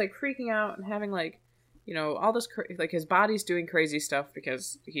 Steven's like freaking out and having like, you know, all this like his body's doing crazy stuff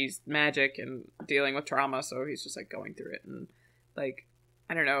because he's magic and dealing with trauma, so he's just like going through it. And like,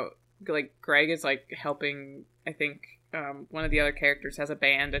 I don't know, like Greg is like helping, I think one of the other characters has a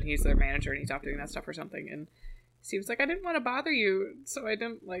band and he's their manager and he's off doing that stuff or something, and Steven's like, I didn't want to bother you, so I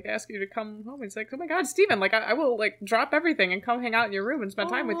didn't like ask you to come home. It's like, oh my god, Steven, like I will like drop everything and come hang out in your room and spend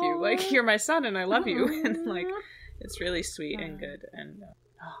time with you. Like, you're my son and I love you. And like, it's really sweet and good. And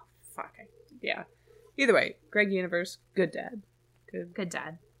oh fuck, yeah. Either way, Greg Universe, good dad, good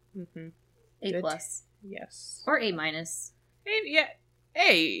dad. Mm-hmm. A+. Yes. Or A-.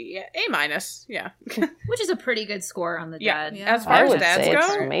 A minus, yeah. Which is a pretty good score on the dad. Yeah. As far as dads go,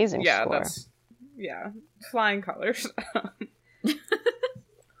 it's an amazing score. That's flying colors.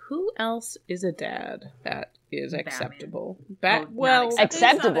 Who else is a dad that is acceptable?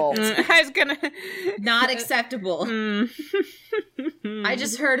 Acceptable. I was gonna not acceptable. I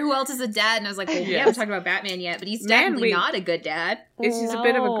just heard who else is a dad, and I was like, well, we haven't talked about Batman yet, but he's definitely not a good dad. He's a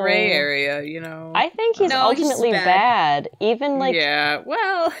bit of a gray area, you know. I think he's ultimately bad. Even like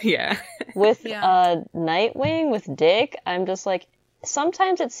with Nightwing, with Dick, I'm just like,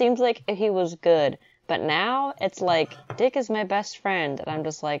 sometimes it seems like he was good, but now it's like, Dick is my best friend, and I'm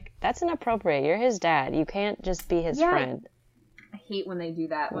just like, that's inappropriate. You're his dad. You can't just be his friend. I hate when they do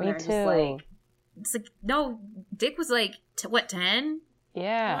that. When Me they're too. Just like, it's like, no, Dick was like, 10?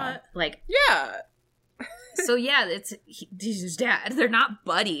 Yeah. Like, yeah. So yeah, he's his dad. They're not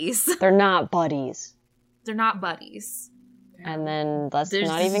buddies. They're not buddies. They're not buddies. And then let's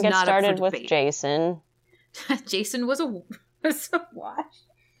not even get started with Jason. Jason was a wash.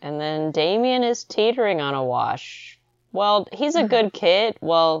 And then Damian is teetering on a wash. Well, he's a good kid.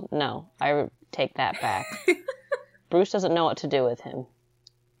 Well, no, I take that back. Bruce doesn't know what to do with him.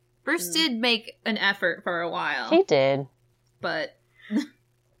 Bruce did make an effort for a while. He did. But,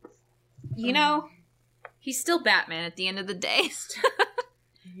 you know, he's still Batman at the end of the day.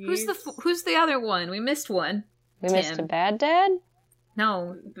 Who's the other one? We missed one. We missed a bad dad?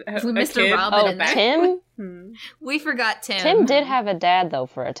 No, we missed a Robin. Oh, Tim? We forgot Tim. Tim did have a dad, though,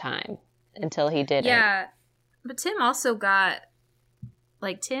 for a time. Until he didn't. Yeah, but Tim also got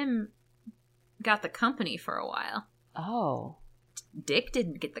the company for a while. Oh. Dick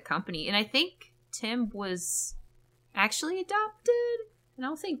didn't get the company. And I think Tim was actually adopted. And I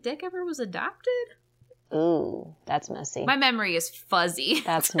don't think Dick ever was adopted. Ooh, that's messy. My memory is fuzzy.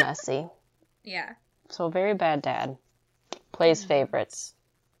 That's messy. Yeah. So very bad dad. Plays favorites.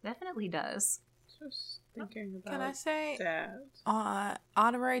 Definitely does. Just thinking about. Can I say dads?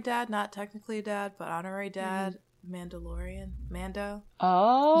 Honorary dad, not technically dad, but honorary dad, Mandalorian, Mando.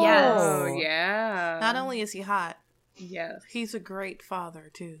 Oh. Yes. Oh yeah. Not only is he hot, yes, he's a great father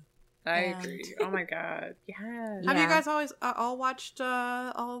too. I agree. Oh my god. Yes. Have you Yeah. guys always all watched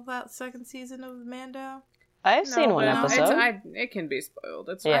all of that second season of Mando? I've seen one but episode. it can be spoiled.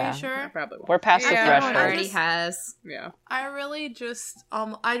 It's Yeah. fine. Are you sure? I probably won't. We're past the Yeah. threshold. Already has. Yeah. I really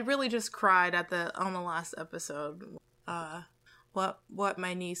just cried on the last episode. What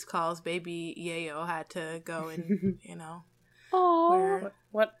my niece calls baby Yayo had to go and where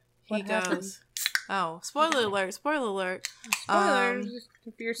What he happened? goes. Oh, spoiler alert! Spoilers.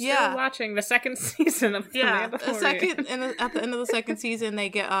 If you're still watching the second season of The Mandalorian. At the end of the second season, they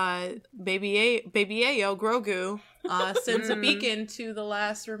get baby Yayo Grogu sends a beacon to the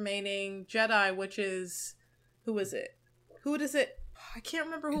last remaining Jedi, which is who is it? Who is it? I can't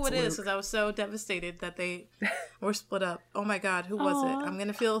remember who it is because I was so devastated that they were split up. Oh my god, who was it? I'm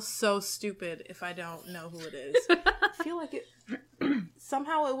gonna feel so stupid if I don't know who it is. I feel like it.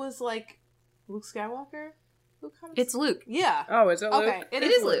 Somehow it was like Luke Skywalker. Who comes? It's Luke. Yeah. Oh, is it Luke? Okay, It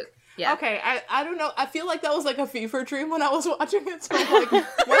is Luke. Yeah. Okay, I don't know. I feel like that was like a fever dream when I was watching it. So I'm like,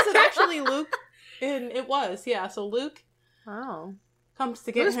 was it actually Luke? And it was, yeah. So Luke comes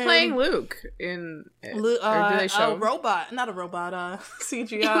to get Who's him. playing Luke in it? Luke, or do they show a robot, not a robot.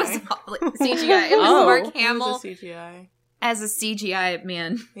 CGI. It was CGI. It was Mark Hamill It was a CGI. as a CGI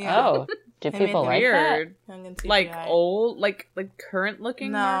man. Yeah. Oh, do I mean, people like that? Weird. Young and CGI. Like old, like current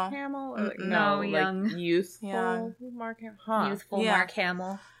looking No. Mark Hamill, or like, No, like young. youthful Young. Mark Hamill. Huh. Youthful Yeah. Mark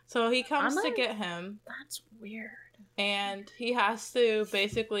Hamill. So he comes I'm to not- get him, That's weird. and he has to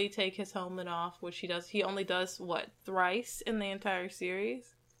basically take his helmet off, which he does. He only does thrice in the entire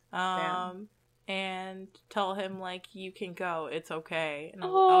series. Damn. And tell him like, you can go, it's okay. And I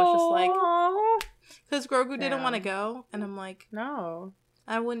was just like, because Grogu didn't Damn. want to go, and I'm like, No.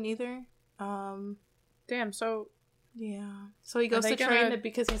 I wouldn't either. Damn. So Yeah. So he goes they to train gonna- it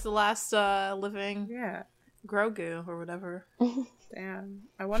because he's the last living yeah. Grogu or whatever. Damn.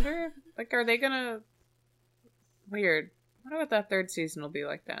 I wonder. Like, are they gonna? Weird. I wonder what that third season will be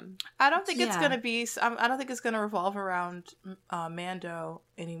like then. I don't think it's Yeah. gonna be. I don't think it's gonna revolve around Mando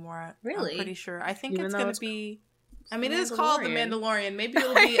anymore. Really? I'm pretty sure. I think Even it's though gonna it's- be. It's I mean, the it is called the Mandalorian. Mandalorian. Maybe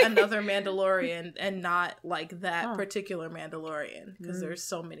it'll be another Mandalorian and not like that Huh. particular Mandalorian because Mm. there's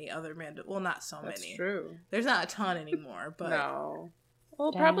so many other Well, not so That's many. true. There's not a ton anymore, but No.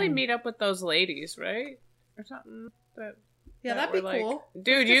 We'll probably Damn. meet up with those ladies, right? Or something. yeah, that that'd be were like, cool.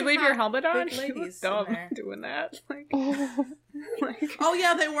 Dude, Let's you get leave some your hot helmet on? big You look ladies in dumb there. doing that. Like, Oh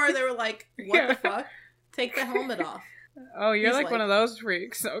yeah, they were. They were like, "What Yeah. the fuck? Take the helmet off." oh, you're He's like, like- one of those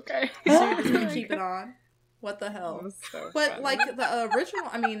freaks. Okay. So you're just gonna keep it on. What the hell? That's so But funny. like the original,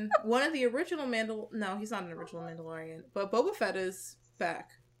 I mean, one of the original No, he's not an original Mandalorian. But Boba Fett is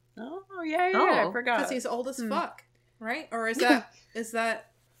back Oh, yeah, I Oh. forgot. because he's old as Hmm. fuck, right? Or is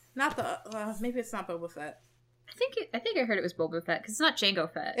that not the? Maybe it's not Boba Fett. I think I heard it was Boba Fett because it's not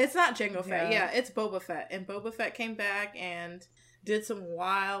Jango Fett. It's not Jango Fett. Yeah. Yeah, it's Boba Fett, and Boba Fett came back and did some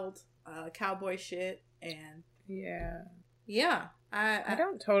wild cowboy shit, and Yeah. yeah, I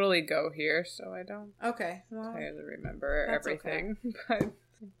don't totally go here, so I don't Okay, well, totally remember That's everything. But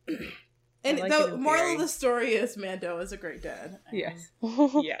and I like it the in moral theory. of the story is Mando is a great dad. And yes.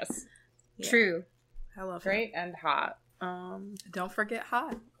 Yes. yeah, True. I love Great and hot. him. Don't forget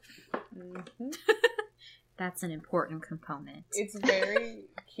hot. Mhm. That's an important component. It's very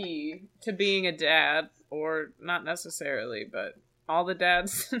key to being a dad, or not necessarily, but all the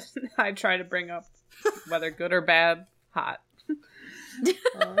dads I try to bring up, whether good or bad, hot.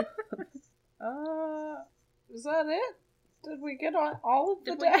 Is that it? Did we get on all of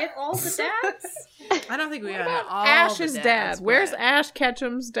the Did we dads? get all the dads? I don't think we What got about all Ash's the dad? dads, Where's but- Ash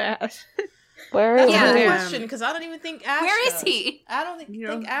Ketchum's dad? Where That's is Yeah. a good he? question because I don't even think Ash. Where is knows. he? I don't think You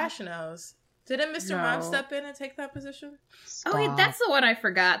think know- Ash knows. Didn't Mr. Mime No. step in and take that position? Oh, wait, that's the one I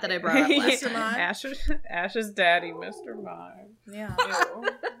forgot that I brought up last Mr. time. Mime? Ash's daddy, Mr. Mime. Yeah. Ew.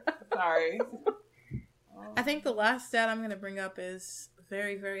 Sorry. I think the last dad I'm going to bring up is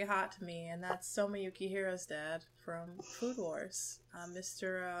very, very hot to me, and that's Soma Yukihira's dad from Food Wars.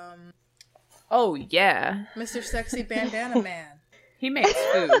 Oh, yeah. Mr. Sexy Bandana Man. He makes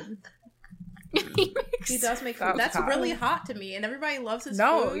food. He does make food. That was That's hot. really hot to me, and everybody loves his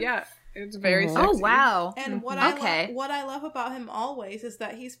No, food. yeah. It's very Mhm. sexy. Oh, wow. And what Okay. what I love about him always is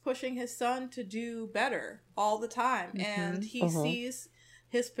that he's pushing his son to do better all the time, and he Mhm. sees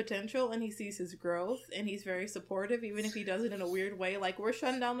his potential and he sees his growth and he's very supportive, even if he does it in a weird way. Like, we're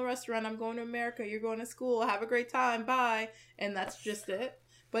shutting down the restaurant. I'm going to America. You're going to school. Have a great time. Bye. And that's just it.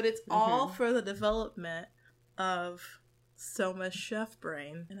 But it's all for the development of Soma's chef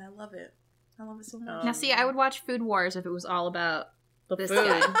brain. And I love it. I love it so much. Now, see, I would watch Food Wars if it was all about the this food.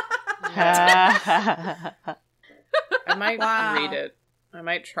 guy. I might read it. I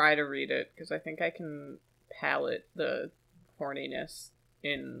might try to read it because I think I can palate the horniness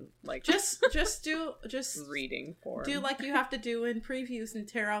in like just reading form. Do like you have to do in previews and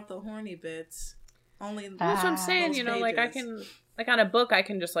tear out the horny bits. Only that's what I'm saying. You know, pages. like I can like on a book, I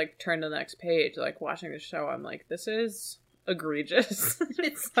can just like turn to the next page. Like watching the show, I'm like, this is egregious.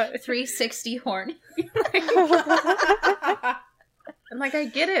 It's like 360 horny. And like I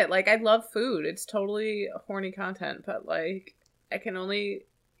get it. Like I love food. It's totally horny content, but like I can only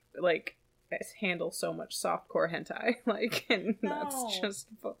like handle so much softcore hentai. Like, and that's just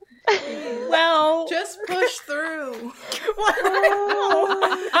well, just push through.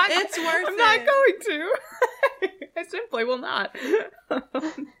 It's worth it. I'm not going to. I simply will not.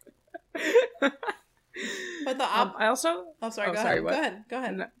 But the I also. Oh, sorry. Go ahead. Go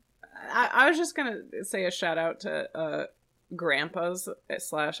ahead. I was just gonna say a shout out to grandpas /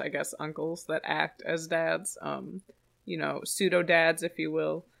 I guess uncles that act as dads. You know, pseudo dads, if you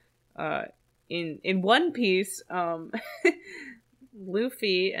will. In One Piece,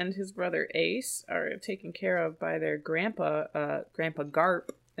 Luffy and his brother Ace are taken care of by their grandpa, Grandpa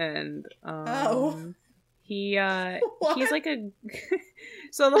Garp, and he's like a.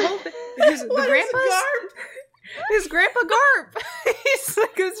 So the whole thing, the grandpa's his Grandpa Garp. He's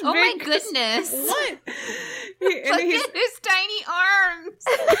like this oh big. My goodness! What? Look at his tiny arms.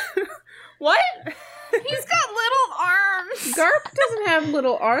 What? He's got little arms. Garp doesn't have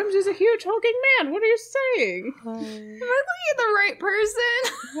little arms. He's a huge hulking man. What are you saying? Am I looking at the right person?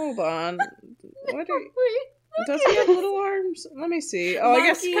 Hold on. What are you... Does he have little arms? Let me see. Oh, I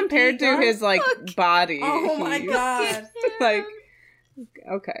guess compared to his like body. Oh my god! Like,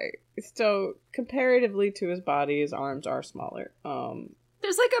 okay, so comparatively to his body, his arms are smaller.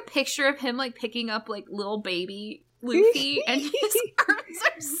 There's like a picture of him like picking up like little baby Luffy, and his arms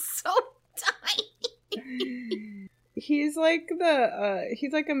are so tiny. He's like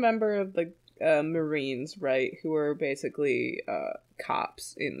he's like a member of the Marines, right? Who are basically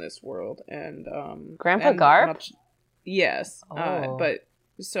cops in this world, and Grandpa Garp. Yes, but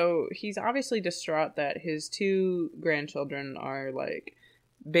so he's obviously distraught that his 2 grandchildren are like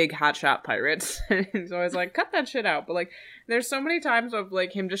big hotshot pirates, and he's always like, cut that shit out. But like, there's so many times of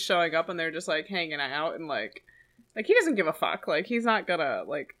like him just showing up and they're just like hanging out and like he doesn't give a fuck. Like, he's not gonna,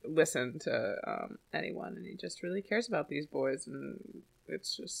 like, listen to anyone. And he just really cares about these boys. And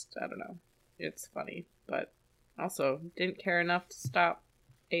it's just, I don't know. It's funny. But also, didn't care enough to stop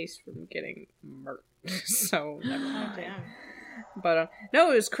Ace from getting murked. So, never mind. Damn. But,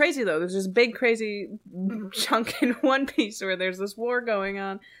 no, it was crazy, though. There's this big, crazy chunk in One Piece where there's this war going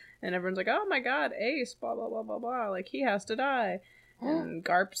on. And everyone's like, oh my god, Ace, blah, blah, blah, blah, blah. Like, he has to die. And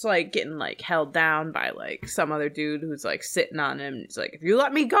Garp's, like, getting, like, held down by, like, some other dude who's, like, sitting on him. He's like, if you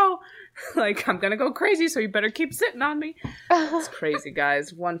let me go, like, I'm gonna go crazy, so you better keep sitting on me. It's crazy,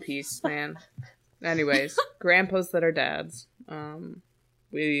 guys. One Piece, man. Anyways, grandpas that are dads.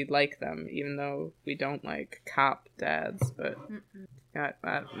 We like them, even though we don't like cop dads, but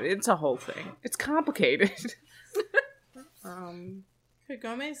it's a whole thing. It's complicated.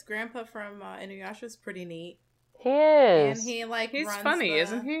 Kagome's grandpa from Inuyasha's pretty neat. He is. And he, like, he's runs funny,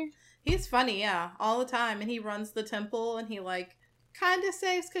 isn't he? He's funny, yeah, all the time. And he runs the temple, and he, like, kind of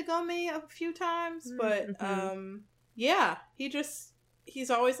saves Kagome a few times. But, yeah, he's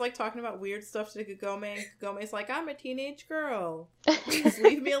always, like, talking about weird stuff to Kagome. And Kagome's like, I'm a teenage girl. Just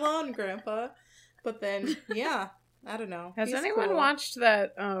leave me alone, Grandpa. But then, yeah, I don't know. Has anyone watched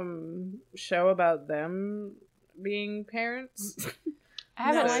that show about them being parents?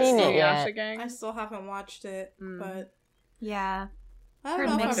 I haven't seen it yet. I still haven't watched it, but yeah, I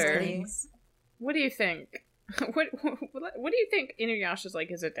don't know if I'm ready. What do you think? What do you think Inuyasha's like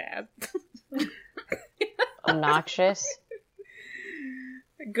as a dad? Obnoxious.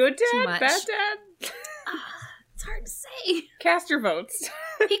 Good dad? Bad dad? It's hard to say. Cast your votes.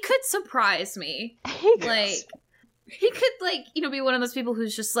 He could surprise me. Like, he could, like, you know, be one of those people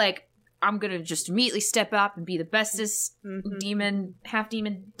who's just like, I'm gonna just immediately step up and be the bestest demon,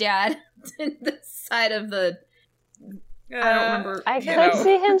 half-demon dad in the side of the... I don't remember. I could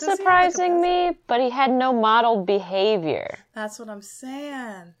see him surprising me, but he had no modeled behavior. That's what I'm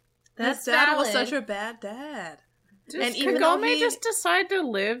saying. That's His dad valid. was such a bad dad. Does Kagome just decide to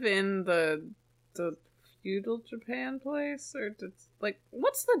live in the feudal Japan place, or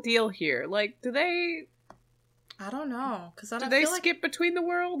what's the deal here? Like, do they? I don't know, because I don't. Do they feel skip like between the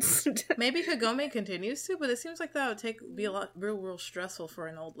worlds? maybe Kagome continues to, but it seems like that would be a lot real stressful for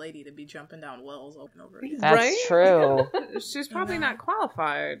an old lady to be jumping down wells over and over again. That's true. She's probably not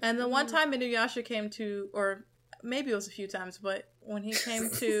qualified. And the one time Inuyasha came to, or maybe it was a few times, but when he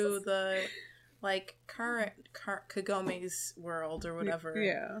came to the current Kagome's world or whatever,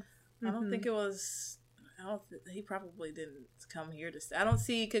 I don't think it was. He probably didn't come here to stay. I don't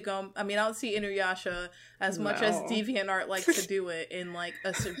see Kagome. I mean, I don't see Inuyasha as much as DeviantArt likes to do it in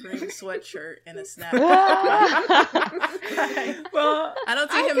a Supreme sweatshirt and a snap. Well, I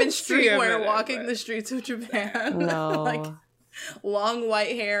don't see him in streetwear walking the streets of Japan. No. Long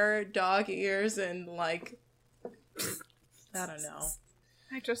white hair, dog ears, and I don't know.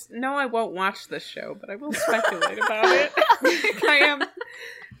 I just know I won't watch this show, but I will speculate about it.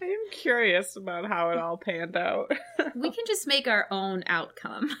 I am curious about how it all panned out. We can just make our own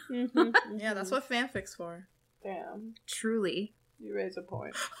outcome. Yeah, that's what fanfic's for. Damn. Truly. You raise a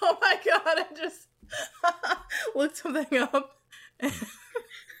point. Oh my god, I just looked something up. And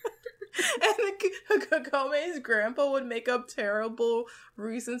Kagome's grandpa would make up terrible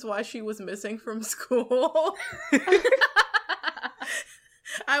reasons why she was missing from school.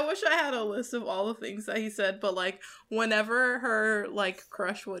 I wish I had a list of all the things that he said, but whenever her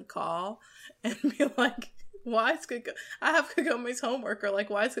crush would call and be like, why is I have Kagome's homework, or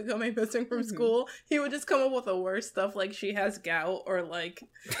why is Kagome missing from school, he would just come up with the worst stuff, she has gout, or I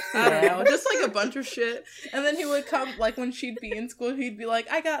don't know, just a bunch of shit. And then he would come, when she'd be in school, he'd be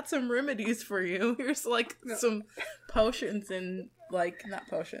like, I got some remedies for you. Here's some potions and not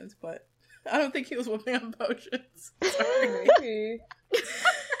potions, but I don't think he was whipping up potions. Sorry.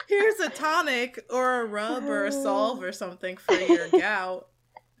 Here's a tonic or a rub or a salve or something for your gout.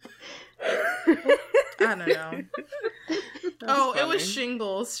 I don't know. Funny. It was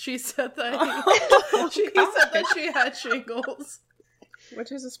shingles. She said that he said that she had shingles.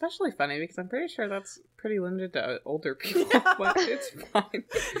 Which is especially funny because I'm pretty sure that's pretty limited to older people. But it's fine.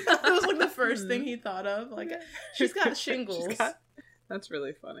 That was the first thing he thought of. She's got shingles. That's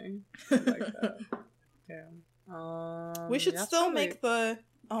really funny. I like that. Yeah. We should still make the.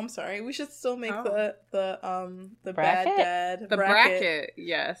 Oh, I'm sorry. We should still make the bracket? bad dad bracket.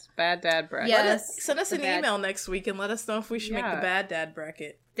 Yes, bad dad bracket. Yes. Send us an email next week and let us know if we should make the bad dad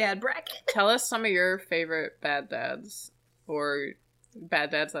bracket. Dad bracket. Tell us some of your favorite bad dads, or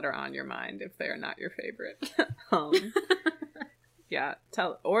bad dads that are on your mind if they are not your favorite. Yeah,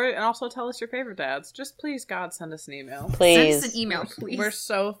 and also tell us your favorite dads. Just please, God, send us an email. Please. Send us an email, please. We're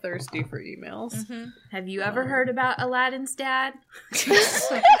so thirsty for emails. Mm-hmm. Have you ever heard about Aladdin's dad?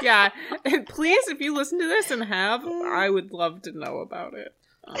 Yeah, and please, if you listen to this and have, I would love to know about it.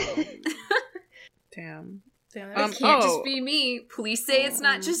 Damn. It can't just be me. Please say it's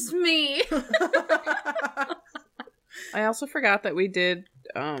not just me. I also forgot that we did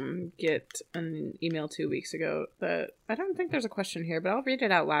get an email 2 weeks ago that I don't think there's a question here, but I'll read it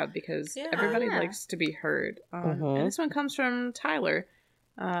out loud because everybody likes to be heard. And this one comes from Tyler.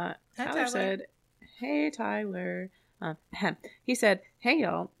 Tyler said, "Hey, Tyler." He said, "Hey,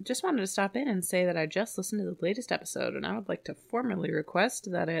 y'all. Just wanted to stop in and say that I just listened to the latest episode, and I would like to formally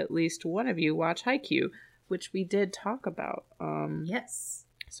request that at least one of you watch Haikyuu, which we did talk about." Yes.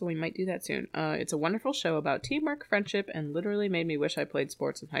 So we might do that soon. It's a wonderful show about teamwork, friendship, and literally made me wish I played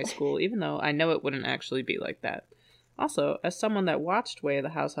sports in high school, even though I know it wouldn't actually be like that. Also, as someone that watched Way of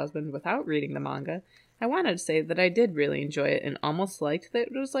the House Husband without reading the manga, I wanted to say that I did really enjoy it and almost liked that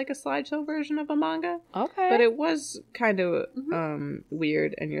it was like a slideshow version of a manga. Okay. But it was kind of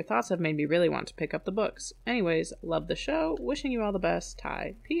weird, and your thoughts have made me really want to pick up the books. Anyways, love the show. Wishing you all the best.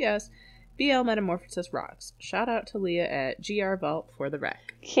 Ty. P.S. BL Metamorphosis rocks. Shout out to Leah at GR Vault for the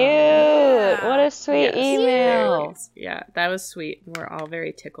rec. Cute! What a sweet email. Yeah, that was sweet. We're all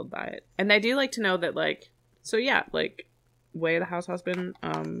very tickled by it. And I do like to know that, Way of the House Husband,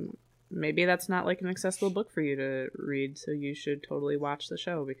 maybe that's not an accessible book for you to read, so you should totally watch the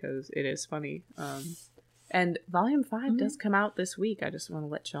show because it is funny. And Volume 5 does come out this week. I just want to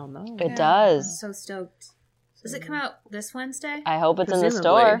let y'all know. It does. I'm so stoked. Does it come out this Wednesday? I hope it's in the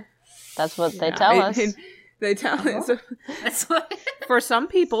store. That's what they tell us. They tell us. That's what. For some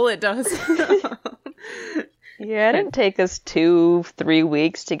people, it does. Yeah, it didn't take us 2-3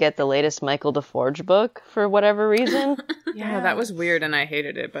 weeks to get the latest Michael DeForge book for whatever reason. Yeah, that was weird, and I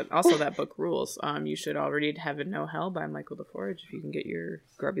hated it. But also, that book rules. You should all read Heaven No Hell by Michael DeForge if you can get your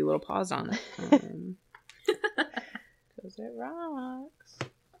grubby little paws on it. Because it rocks.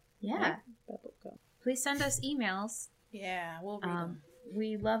 Yeah. Please send us emails. Yeah, we'll read them.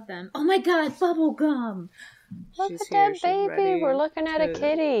 We love them. Oh my god, Bubblegum! Look at that baby. We're looking at a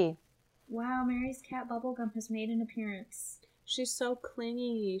kitty. Wow, Mary's cat Bubblegum has made an appearance. She's so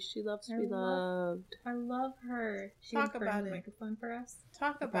clingy. She loves to be loved. I love her. She Talk about it. Microphone for us.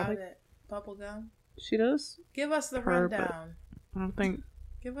 Talk about it, Bubblegum. She does. Give us the rundown. I don't think.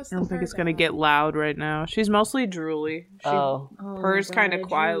 Give us. I don't think it's gonna get loud right now. She's mostly drooly. She purrs kind of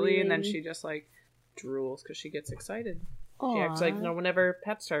quietly, and then she just like drools because she gets excited. Aww. She acts like no one ever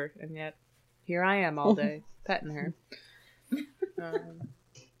pets her, and yet here I am all day petting her.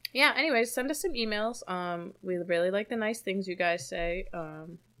 Yeah, anyways, send us some emails. We really like the nice things you guys say.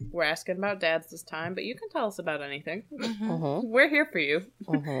 We're asking about dads this time, but you can tell us about anything. We're here for you.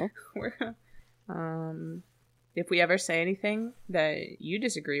 We're, if we ever say anything that you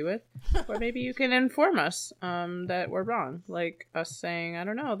disagree with, or maybe you can inform us that we're wrong. Like us saying, I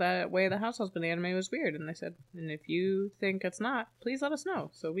don't know, that way the house husband anime was weird. And they said, and if you think it's not, please let us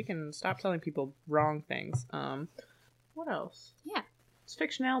know so we can stop telling people wrong things. What else? Yeah. It's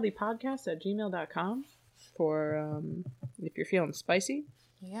fictionalitypodcast@gmail.com for if you're feeling spicy.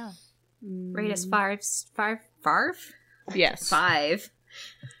 Yeah. Rate us five? Yes. 5.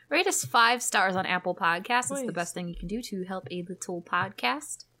 Rate us 5 stars on Apple Podcasts. It's the best thing you can do to help a little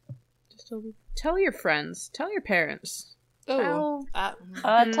podcast. Just tell your friends. Tell your parents. Oh.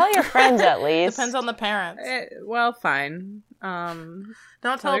 Tell your friends at least. Depends on the parents. Well, fine. Don't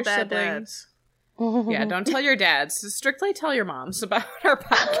tell bad dads. Yeah, don't tell your dads. Strictly tell your moms about our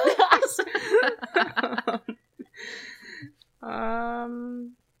podcast.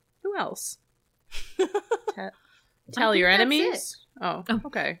 Who else? Tell your enemies. Oh,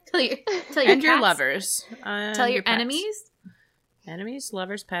 okay. Tell your and your lovers. Tell your enemies. Enemies,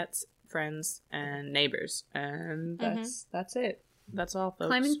 lovers, pets, friends, and neighbors. And that's it. That's all,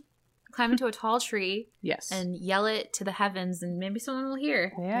 folks. Climb into a tall tree. Yes. And yell it to the heavens, and maybe someone will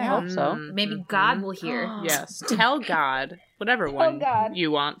hear. Yeah, I hope so. Maybe God will hear. Yes. Tell God. Whatever one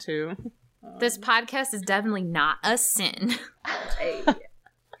you want to. This podcast is definitely not a sin.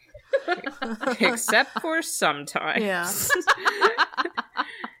 Except for sometimes. Yeah.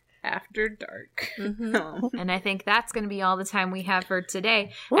 After dark. And I think that's going to be all the time we have for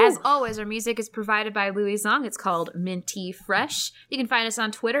today. Woo. As always, our music is provided by Louis Zong. It's called Minty Fresh. You can find us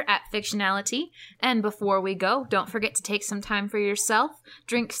on Twitter @Fictionality. And before we go, don't forget to take some time for yourself,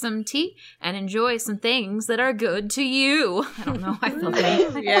 drink some tea, and enjoy some things that are good to you. I don't know. I feel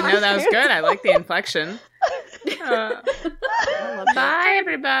good. Yeah, no, that was good. I like the inflection. Bye,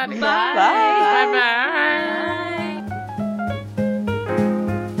 everybody. Bye. Bye. Bye.